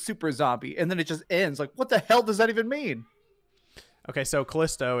our new super zombie, and then it just ends. Like, what the hell does that even mean? Okay, so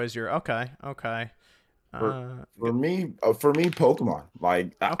Callisto is your okay. For me, Pokemon.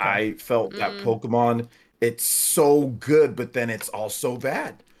 Like, I felt that Pokemon, it's so good, but then it's also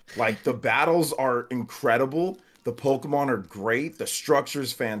bad. Like, the battles are incredible. The Pokemon are great. The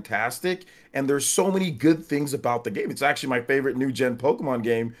structure's fantastic. And there's so many good things about the game. It's actually my favorite new gen Pokemon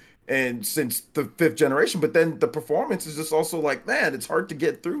game and since the 5th generation. But then the performance is just also like, man, it's hard to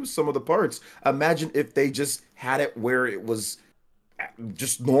get through some of the parts. Imagine if they just had it where it was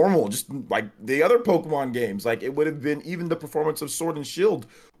just normal, just like the other Pokemon games. Like it would have been, even the performance of Sword and Shield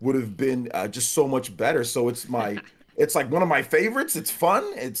would have been just so much better. So it's like one of my favorites. It's fun.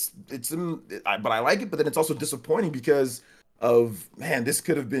 But I like it. But then it's also disappointing because of, man, this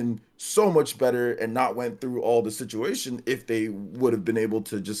could have been so much better and not went through all the situation if they would have been able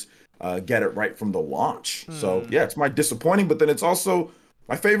to just get it right from the launch. So yeah, it's my disappointing. But then it's also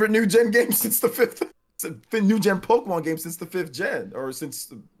my favorite new gen game since the 5th. New gen Pokemon game since the 5th gen, or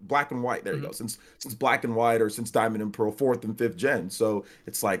since Black and White. There you go. Since Black and White, or since Diamond and Pearl, 4th and 5th gen. So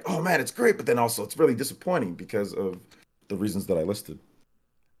it's like, oh man, it's great, but then also it's really disappointing because of the reasons that I listed.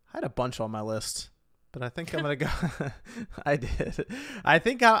 I had a bunch on my list, but I think I'm gonna go. I did. I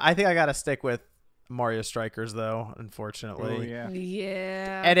think I gotta stick with Mario Strikers, though, unfortunately. Oh, yeah.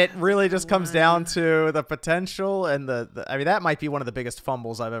 Yeah. And it really just comes down to the potential and I mean, that might be one of the biggest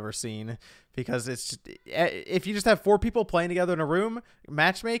fumbles I've ever seen, because it's just, if you just have 4 people playing together in a room,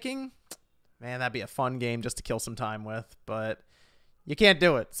 matchmaking, man, that'd be a fun game just to kill some time with, but you can't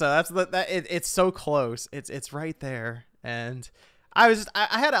do it. So it's so close. It's right there. And I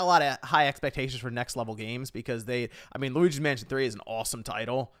had a lot of high expectations for next level games because Luigi's Mansion 3 is an awesome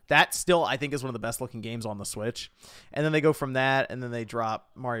title. That still, I think, is one of the best looking games on the Switch. And then they go from that, and then they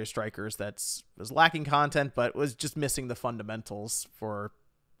drop Mario Strikers was lacking content, but was just missing the fundamentals for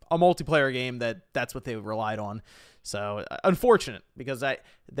a multiplayer game that's what they relied on. So unfortunate, because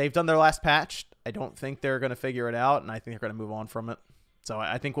they've done their last patch. I don't think they're going to figure it out, and I think they're going to move on from it. So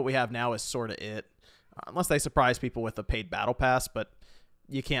I think what we have now is sort of it. Unless they surprise people with a paid battle pass, but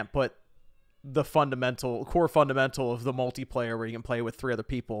you can't put the core fundamental of the multiplayer where you can play with 3 other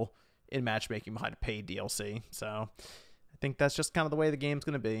people in matchmaking behind a paid DLC. So I think that's just kind of the way the game's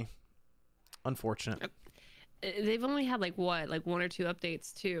going to be. Unfortunate. They've only had 1 or 2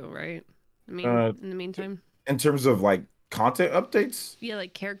 updates too, right? I mean, in the meantime. In terms of content updates? Yeah,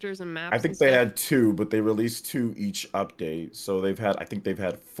 characters and maps. I think they had 2, but they released 2 each update. So I think they've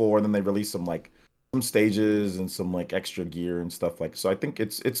had 4, and then they released some some stages and some extra gear and stuff so I think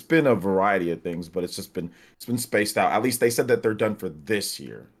it's been a variety of things, but it's been spaced out. At least they said that they're done for this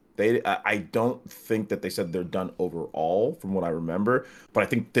year. I don't think that they said they're done overall from what I remember, but I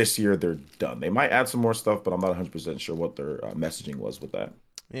think this year they're done. They might add some more stuff, but I'm not 100% sure what their messaging was with that.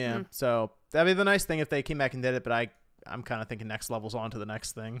 Yeah, so that'd be the nice thing if they came back and did it, but I'm kind of thinking next level's on to the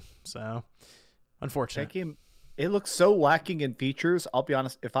next thing. So unfortunate. That game, it looks so lacking in features. I'll be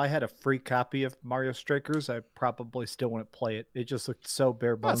honest, if I had a free copy of Mario Strikers, I probably still wouldn't play it. It just looked so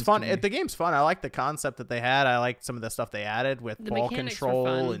bare bones. It's fun. The game's fun. I like the concept that they had. I like some of the stuff they added with ball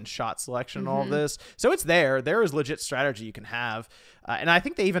control and shot selection and all of this. So it's there. There is legit strategy you can have. And I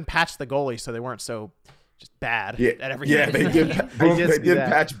think they even patched the goalie so they weren't so just bad at everything. Yeah, they did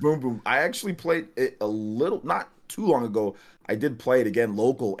patch Boom Boom. I actually played it a little, not too long ago. I did play it again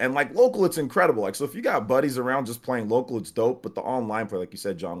local, and local, it's incredible. So if you got buddies around just playing local, it's dope. But the online play, like you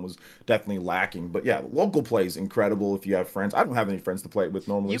said, John, was definitely lacking. But yeah, local play is incredible if you have friends. I don't have any friends to play it with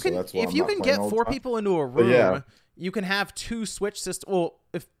normally, so that's why if you can get 4 people into a room, you can have 2 Switch systems. Well,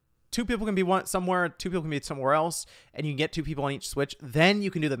 if 2 people can be somewhere, 2 people can be somewhere else, and you can get 2 people on each Switch, then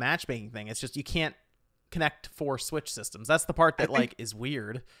you can do the matchmaking thing. It's just you can't connect 4 Switch systems. That's the part that is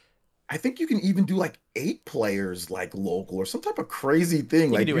weird. I think you can even do 8 players local or some type of crazy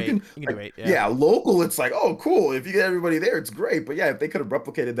thing. You can do 8. Yeah, local. It's oh cool. If you get everybody there, it's great. But yeah, if they could have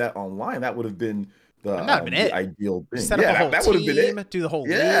replicated that online, that would have been the ideal thing. Set up a whole that would have been it. Do the whole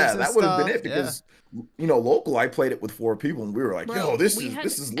that would have been it because local. I played it with 4 people and we were yo, this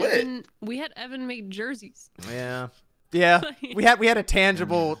is lit. We had Evan make jerseys. Yeah. Yeah, we had a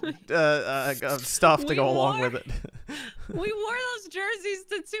tangible stuff to go along with it. We wore those jerseys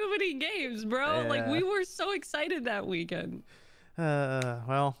to too many games, bro. Yeah. We were so excited that weekend.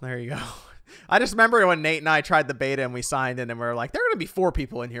 Well, there you go. I just remember when Nate and I tried the beta and we signed in, and we were like, there are gonna be 4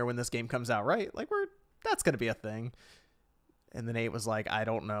 people in here when this game comes out, right? That's gonna be a thing. And then Nate was like, I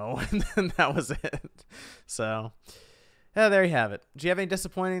don't know, and then that was it. So, there you have it. Do you have any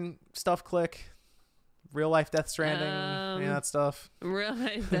disappointing stuff, Click? Real life Death Stranding, any of that stuff? Real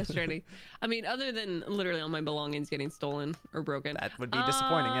life Death Stranding. I mean, other than literally all my belongings getting stolen or broken. That would be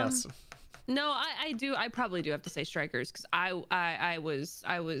disappointing, yes. No, I probably do have to say Strikers, because I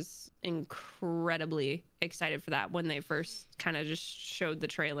was incredibly excited for that when they first kind of just showed the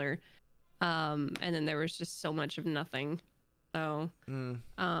trailer. And then there was just so much of nothing. So,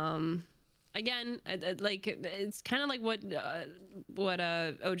 again, it's kind of like what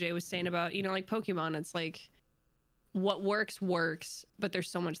OJ was saying about, Pokemon. It's what works, but there's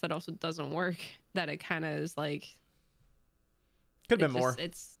so much that also doesn't work that it kind of is like. Could have been more.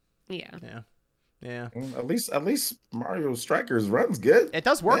 Yeah. At least Mario Strikers runs good. It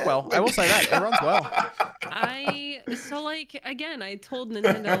does work well. I will say that it runs well. I told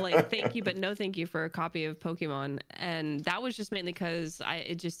Nintendo like thank you but no thank you for a copy of Pokemon, and that was just mainly because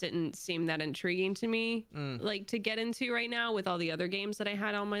it just didn't seem that intriguing to me like to get into right now with all the other games that I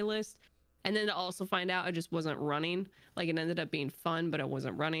had on my list. And then to also find out it just wasn't running. Like it ended up being fun, but it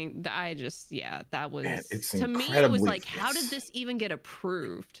wasn't running. That was to me. It was like, how did this even get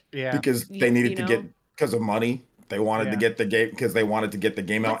approved? Yeah, because they needed to get because of money. They wanted to get the game because they wanted to get the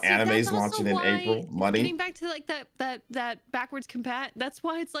game out. Anime's launching in April. Money. Getting back to like that backwards compat. That's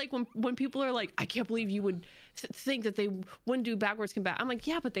why it's like when people are like, I can't believe you would think that they wouldn't do backwards combat. I'm like,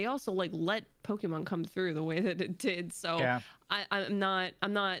 yeah, but they also like let Pokemon come through the way that it did. So I'm not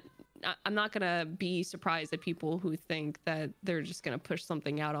gonna be surprised at people who think that they're just gonna push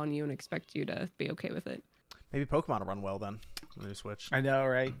something out on you and expect you to be okay with it. Maybe Pokemon will run well then. New Switch. I know,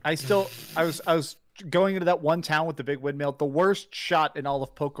 right? I was going into that one town with the big windmill. The worst shot in all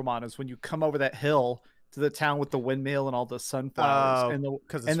of Pokemon is when you come over that hill to the town with the windmill and all the sunflowers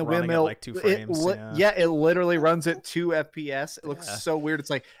and the windmill. Like 2 frames. It literally runs at 2 FPS. It looks so weird. It's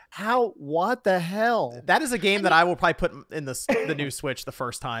like, what the hell? That is a game that I will probably put in the new Switch the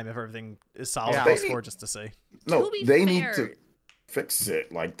first time if everything is solid PS4 just to see. No, they need to fix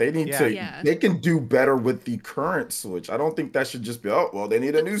it. Like they need to. They can do better with the current Switch. I don't think that should just be. Oh well, they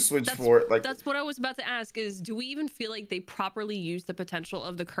need a new Switch for it. Like that's what I was about to ask. Is do we even feel like they properly use the potential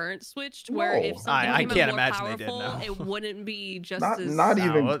of the current Switch? To where if something became more powerful, it wouldn't be just not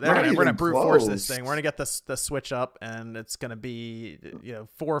even. We're gonna brute force this thing. We're gonna get the Switch up, and it's gonna be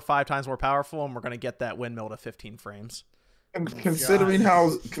 4 or 5 times more powerful, and we're gonna get that windmill to 15 frames. And considering how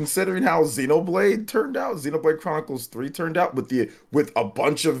Xenoblade turned out, Xenoblade Chronicles 3 turned out with a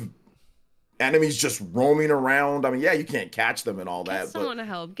bunch of enemies just roaming around. I mean, you can't catch them and all that. Get someone to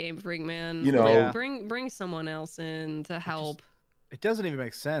help, Game Freak, man. Bring someone else in to help. It doesn't even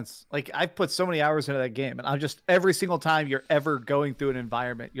make sense. Like I've put so many hours into that game, and I'm just every single time you're ever going through an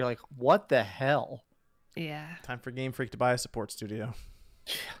environment, you're like, what the hell? Yeah. Time for Game Freak to buy a support studio.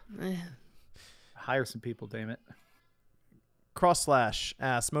 Hire some people, damn it. Cross/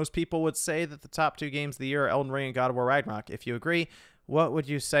 asks, most people would say that the top 2 games of the year are Elden Ring and God of War Ragnarok. If you agree, what would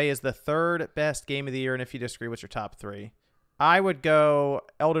you say is the 3rd best game of the year? And if you disagree, what's your top 3? I would go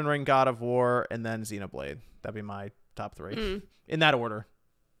Elden Ring, God of War, and then Xenoblade. That'd be my top 3 in that order.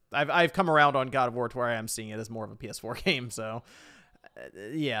 I've come around on God of War to where I am seeing it as more of a PS4 game. So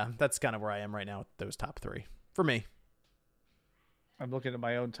that's kind of where I am right now with those top 3 for me. I'm looking at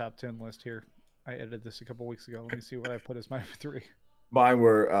my own top 10 list here. I edited this a couple weeks ago. Let me see what I put as my 3. Mine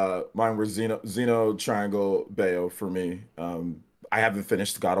were Xeno Triangle Bayo for me. I haven't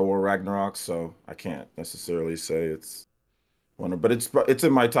finished God of War Ragnarok, so I can't necessarily say it's one of, but it's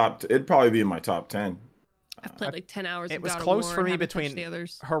in my top. It'd probably be in my top 10. I've played like 10 hours. It was close for me between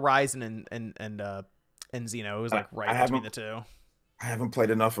Horizon and Xeno. It was like right between the 2. I haven't played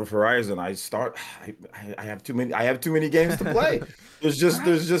enough of Horizon. I have too many. I have too many games to play. There's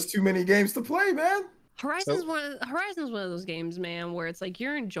just too many games to play, man. Horizon's one of those games, man, where it's like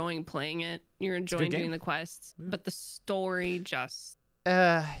you're enjoying playing it, you're enjoying doing the quests, but the story just.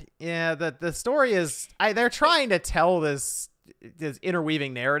 The story is they're trying to tell this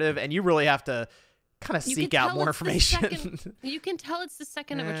interweaving narrative, and you really have to kind of seek out more information. You can tell it's the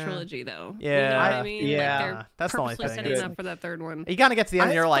second of a trilogy, though. Yeah, you know what I mean? Yeah, that's the only thing. Setting up for that 3rd one. You kind of get to the end,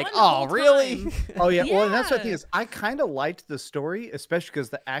 and you're like, "Oh, really?" Oh yeah. Well, and that's what the thing is. I kind of liked the story, especially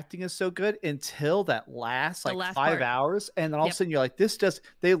because the acting is so good until that last 5 hours, and then all of a sudden you're like,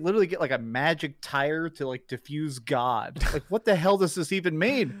 They literally get like a magic tire to like diffuse God. Like, what the hell does this even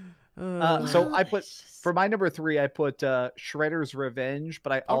mean? So I put for my number 3, I put Shredder's Revenge,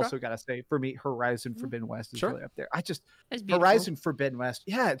 but I also gotta say for me, Horizon Forbidden West is really up there. Horizon Forbidden West,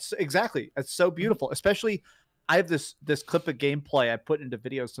 it's so beautiful. Especially, I have this clip of gameplay I put into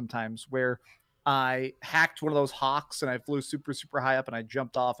videos sometimes where I hacked one of those hawks and I flew super, super high up and I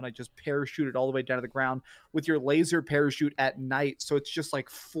jumped off and I just parachuted all the way down to the ground with your laser parachute at night. So it's just like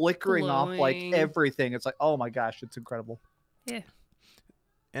flickering off like everything. It's like, oh my gosh, it's incredible. Yeah.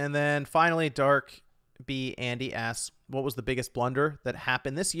 And then finally, Dark B. Andy asks, what was the biggest blunder that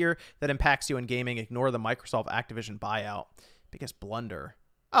happened this year that impacts you in gaming? Ignore the Microsoft Activision buyout. Biggest blunder.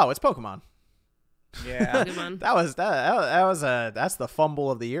 Oh, it's Pokemon. Yeah. That's the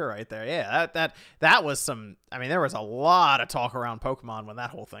fumble of the year right there. Yeah, that was some. I mean, there was a lot of talk around Pokemon when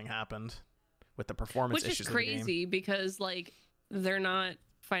that whole thing happened with the performance issues. Which is crazy because like they're not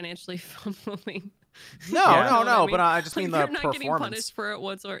financially fumbling. No. But I just mean the you're not performance. getting punished for it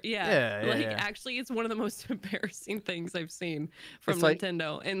whatsoever. Actually, it's one of the most embarrassing things I've seen from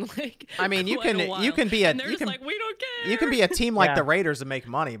Nintendo. And I mean, you can be a we don't care. You can be a team like the Raiders and make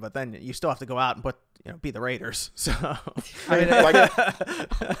money, but then you still have to go out and be the Raiders. So I mean,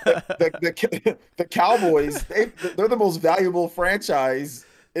 the Cowboys, they're the most valuable franchise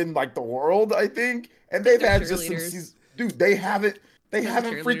in like the world, I think, and they've had just some seasons. Dude, they haven't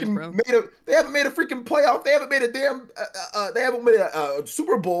freaking made a freaking playoff. They haven't made a damn they haven't made a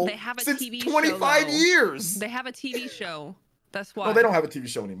Super Bowl since TV 25 years. They have a TV show. That's why. No, they don't have a TV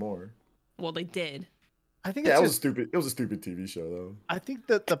show anymore. Well, they did. I think it was stupid. It was a stupid TV show though. I think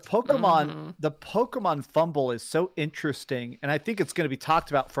that the Pokemon fumble is so interesting, and I think it's going to be talked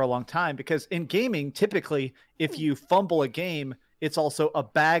about for a long time, because in gaming, typically, if you fumble a game, it's also a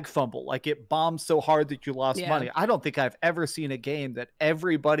bag fumble. Like, it bombs so hard that you lost money. I don't think I've ever seen a game that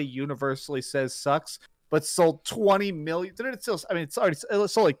everybody universally says sucks, but sold 20 million. Didn't it still? I mean, it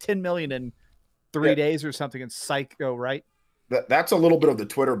sold like 10 million in 3 days or something in Psycho, right? That's a little bit of the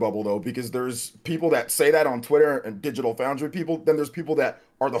Twitter bubble, though, because there's people that say that on Twitter and Digital Foundry people. Then there's people that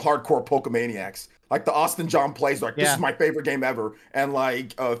are the hardcore Pokemaniacs, like the Austin John plays, like, this is my favorite game ever. And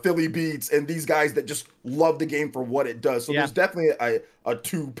like Philly Beats and these guys that just love the game for what it does. So there's definitely a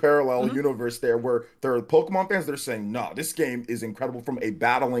two parallel universe there, where there are Pokemon fans that are saying, no, this game is incredible from a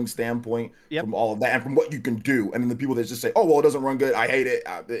battling standpoint, from all of that, and from what you can do. And then the people that just say, oh, well, it doesn't run good. I hate it.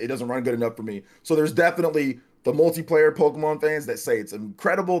 It doesn't run good enough for me. So there's definitely the multiplayer Pokemon fans that say it's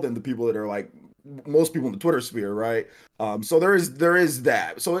incredible, than the people that are like most people in the Twitter sphere, right? So there is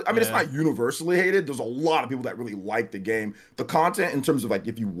that. So I mean, it's not universally hated. There's a lot of people that really like the game. The content, in terms of like,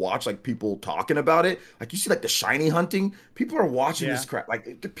 if you watch like people talking about it, like you see like the shiny hunting, people are watching this crap.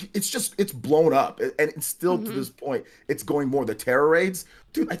 Like it's blown up, and it's still to this point, it's going more. The terror raids,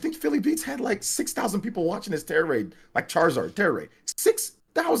 dude. I think Philly Beats had like 6,000 people watching his terror raid, like Charizard terror raid.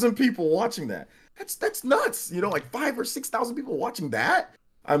 6,000 people watching that. That's nuts. Like 5,000 or 6,000 people watching that.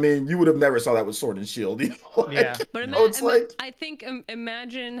 I mean, you would have never saw that with Sword and Shield. But I think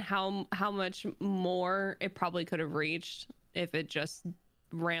imagine how much more it probably could have reached if it just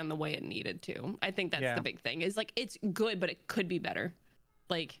ran the way it needed to. I think that's the big thing. Is like, it's good, but it could be better.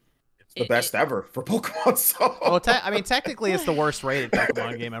 Like, it's the best ever for Pokemon. So I mean, technically, it's the worst rated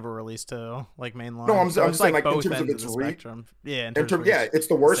Pokemon game ever released to like mainline. No, I'm saying like in terms of its reach. Yeah, it's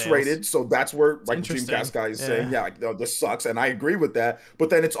the worst rated. So that's where like the Dreamcast guy is saying, this sucks, and I agree with that. But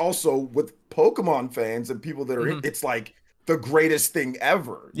then it's also with Pokemon fans and people that are it's like the greatest thing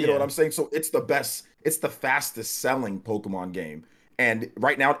ever. You know what I'm saying? So it's the best. It's the fastest selling Pokemon game, and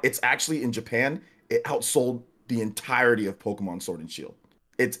right now it's actually in Japan. It outsold the entirety of Pokemon Sword and Shield.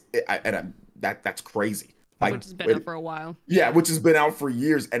 That's crazy. Like, which has been out for a while. Yeah, which has been out for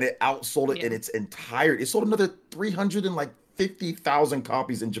years, and it outsold it in its entirety. It sold another 350,000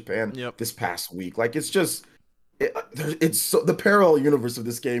 copies in Japan this past week. Like, it's just, it's so, the parallel universe of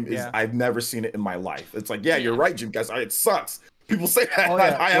this game is I've never seen it in my life. It's like, you're right, Jim. Guys, it sucks. People say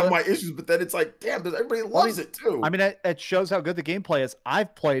that I have my issues, but then it's like, damn, everybody loves it too. I mean, it shows how good the gameplay is.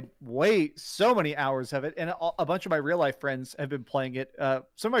 I've played so many hours of it, and a bunch of my real life friends have been playing it. Some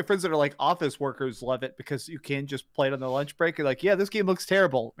of my friends that are like office workers love it, because you can just play it on the lunch break. You're like, this game looks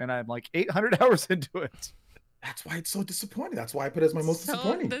terrible, and I'm like 800 hours into it. That's why it's so disappointing. That's why I put it as my most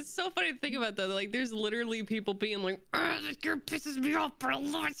disappointing. That's so funny to think about, though. Like, there's literally people being like, this game pisses me off for a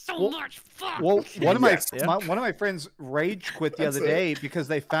lot so much. Fuck. Well, one of my friends rage quit the other day because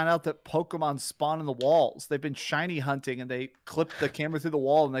they found out that Pokemon spawn in the walls. They've been shiny hunting, and they clipped the camera through the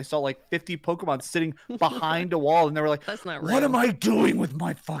wall, and they saw like 50 Pokemon sitting behind a wall, and they were like, "That's not real. What am I doing with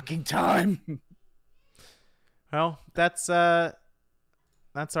my fucking time?" Well, that's our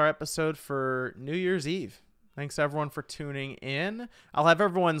episode for New Year's Eve. Thanks, everyone, for tuning in. I'll have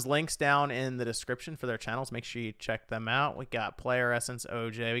everyone's links down in the description for their channels. Make sure you check them out. We got Player Essence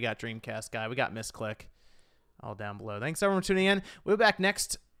OJ. We got Dreamcast Guy. We got Misclick. All down below. Thanks, everyone, for tuning in. We'll be back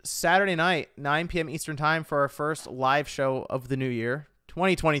next Saturday night, 9 p.m. Eastern Time, for our first live show of the new year.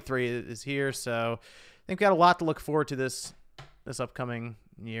 2023 is here, so I think we got a lot to look forward to this upcoming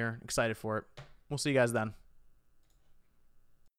year. Excited for it. We'll see you guys then.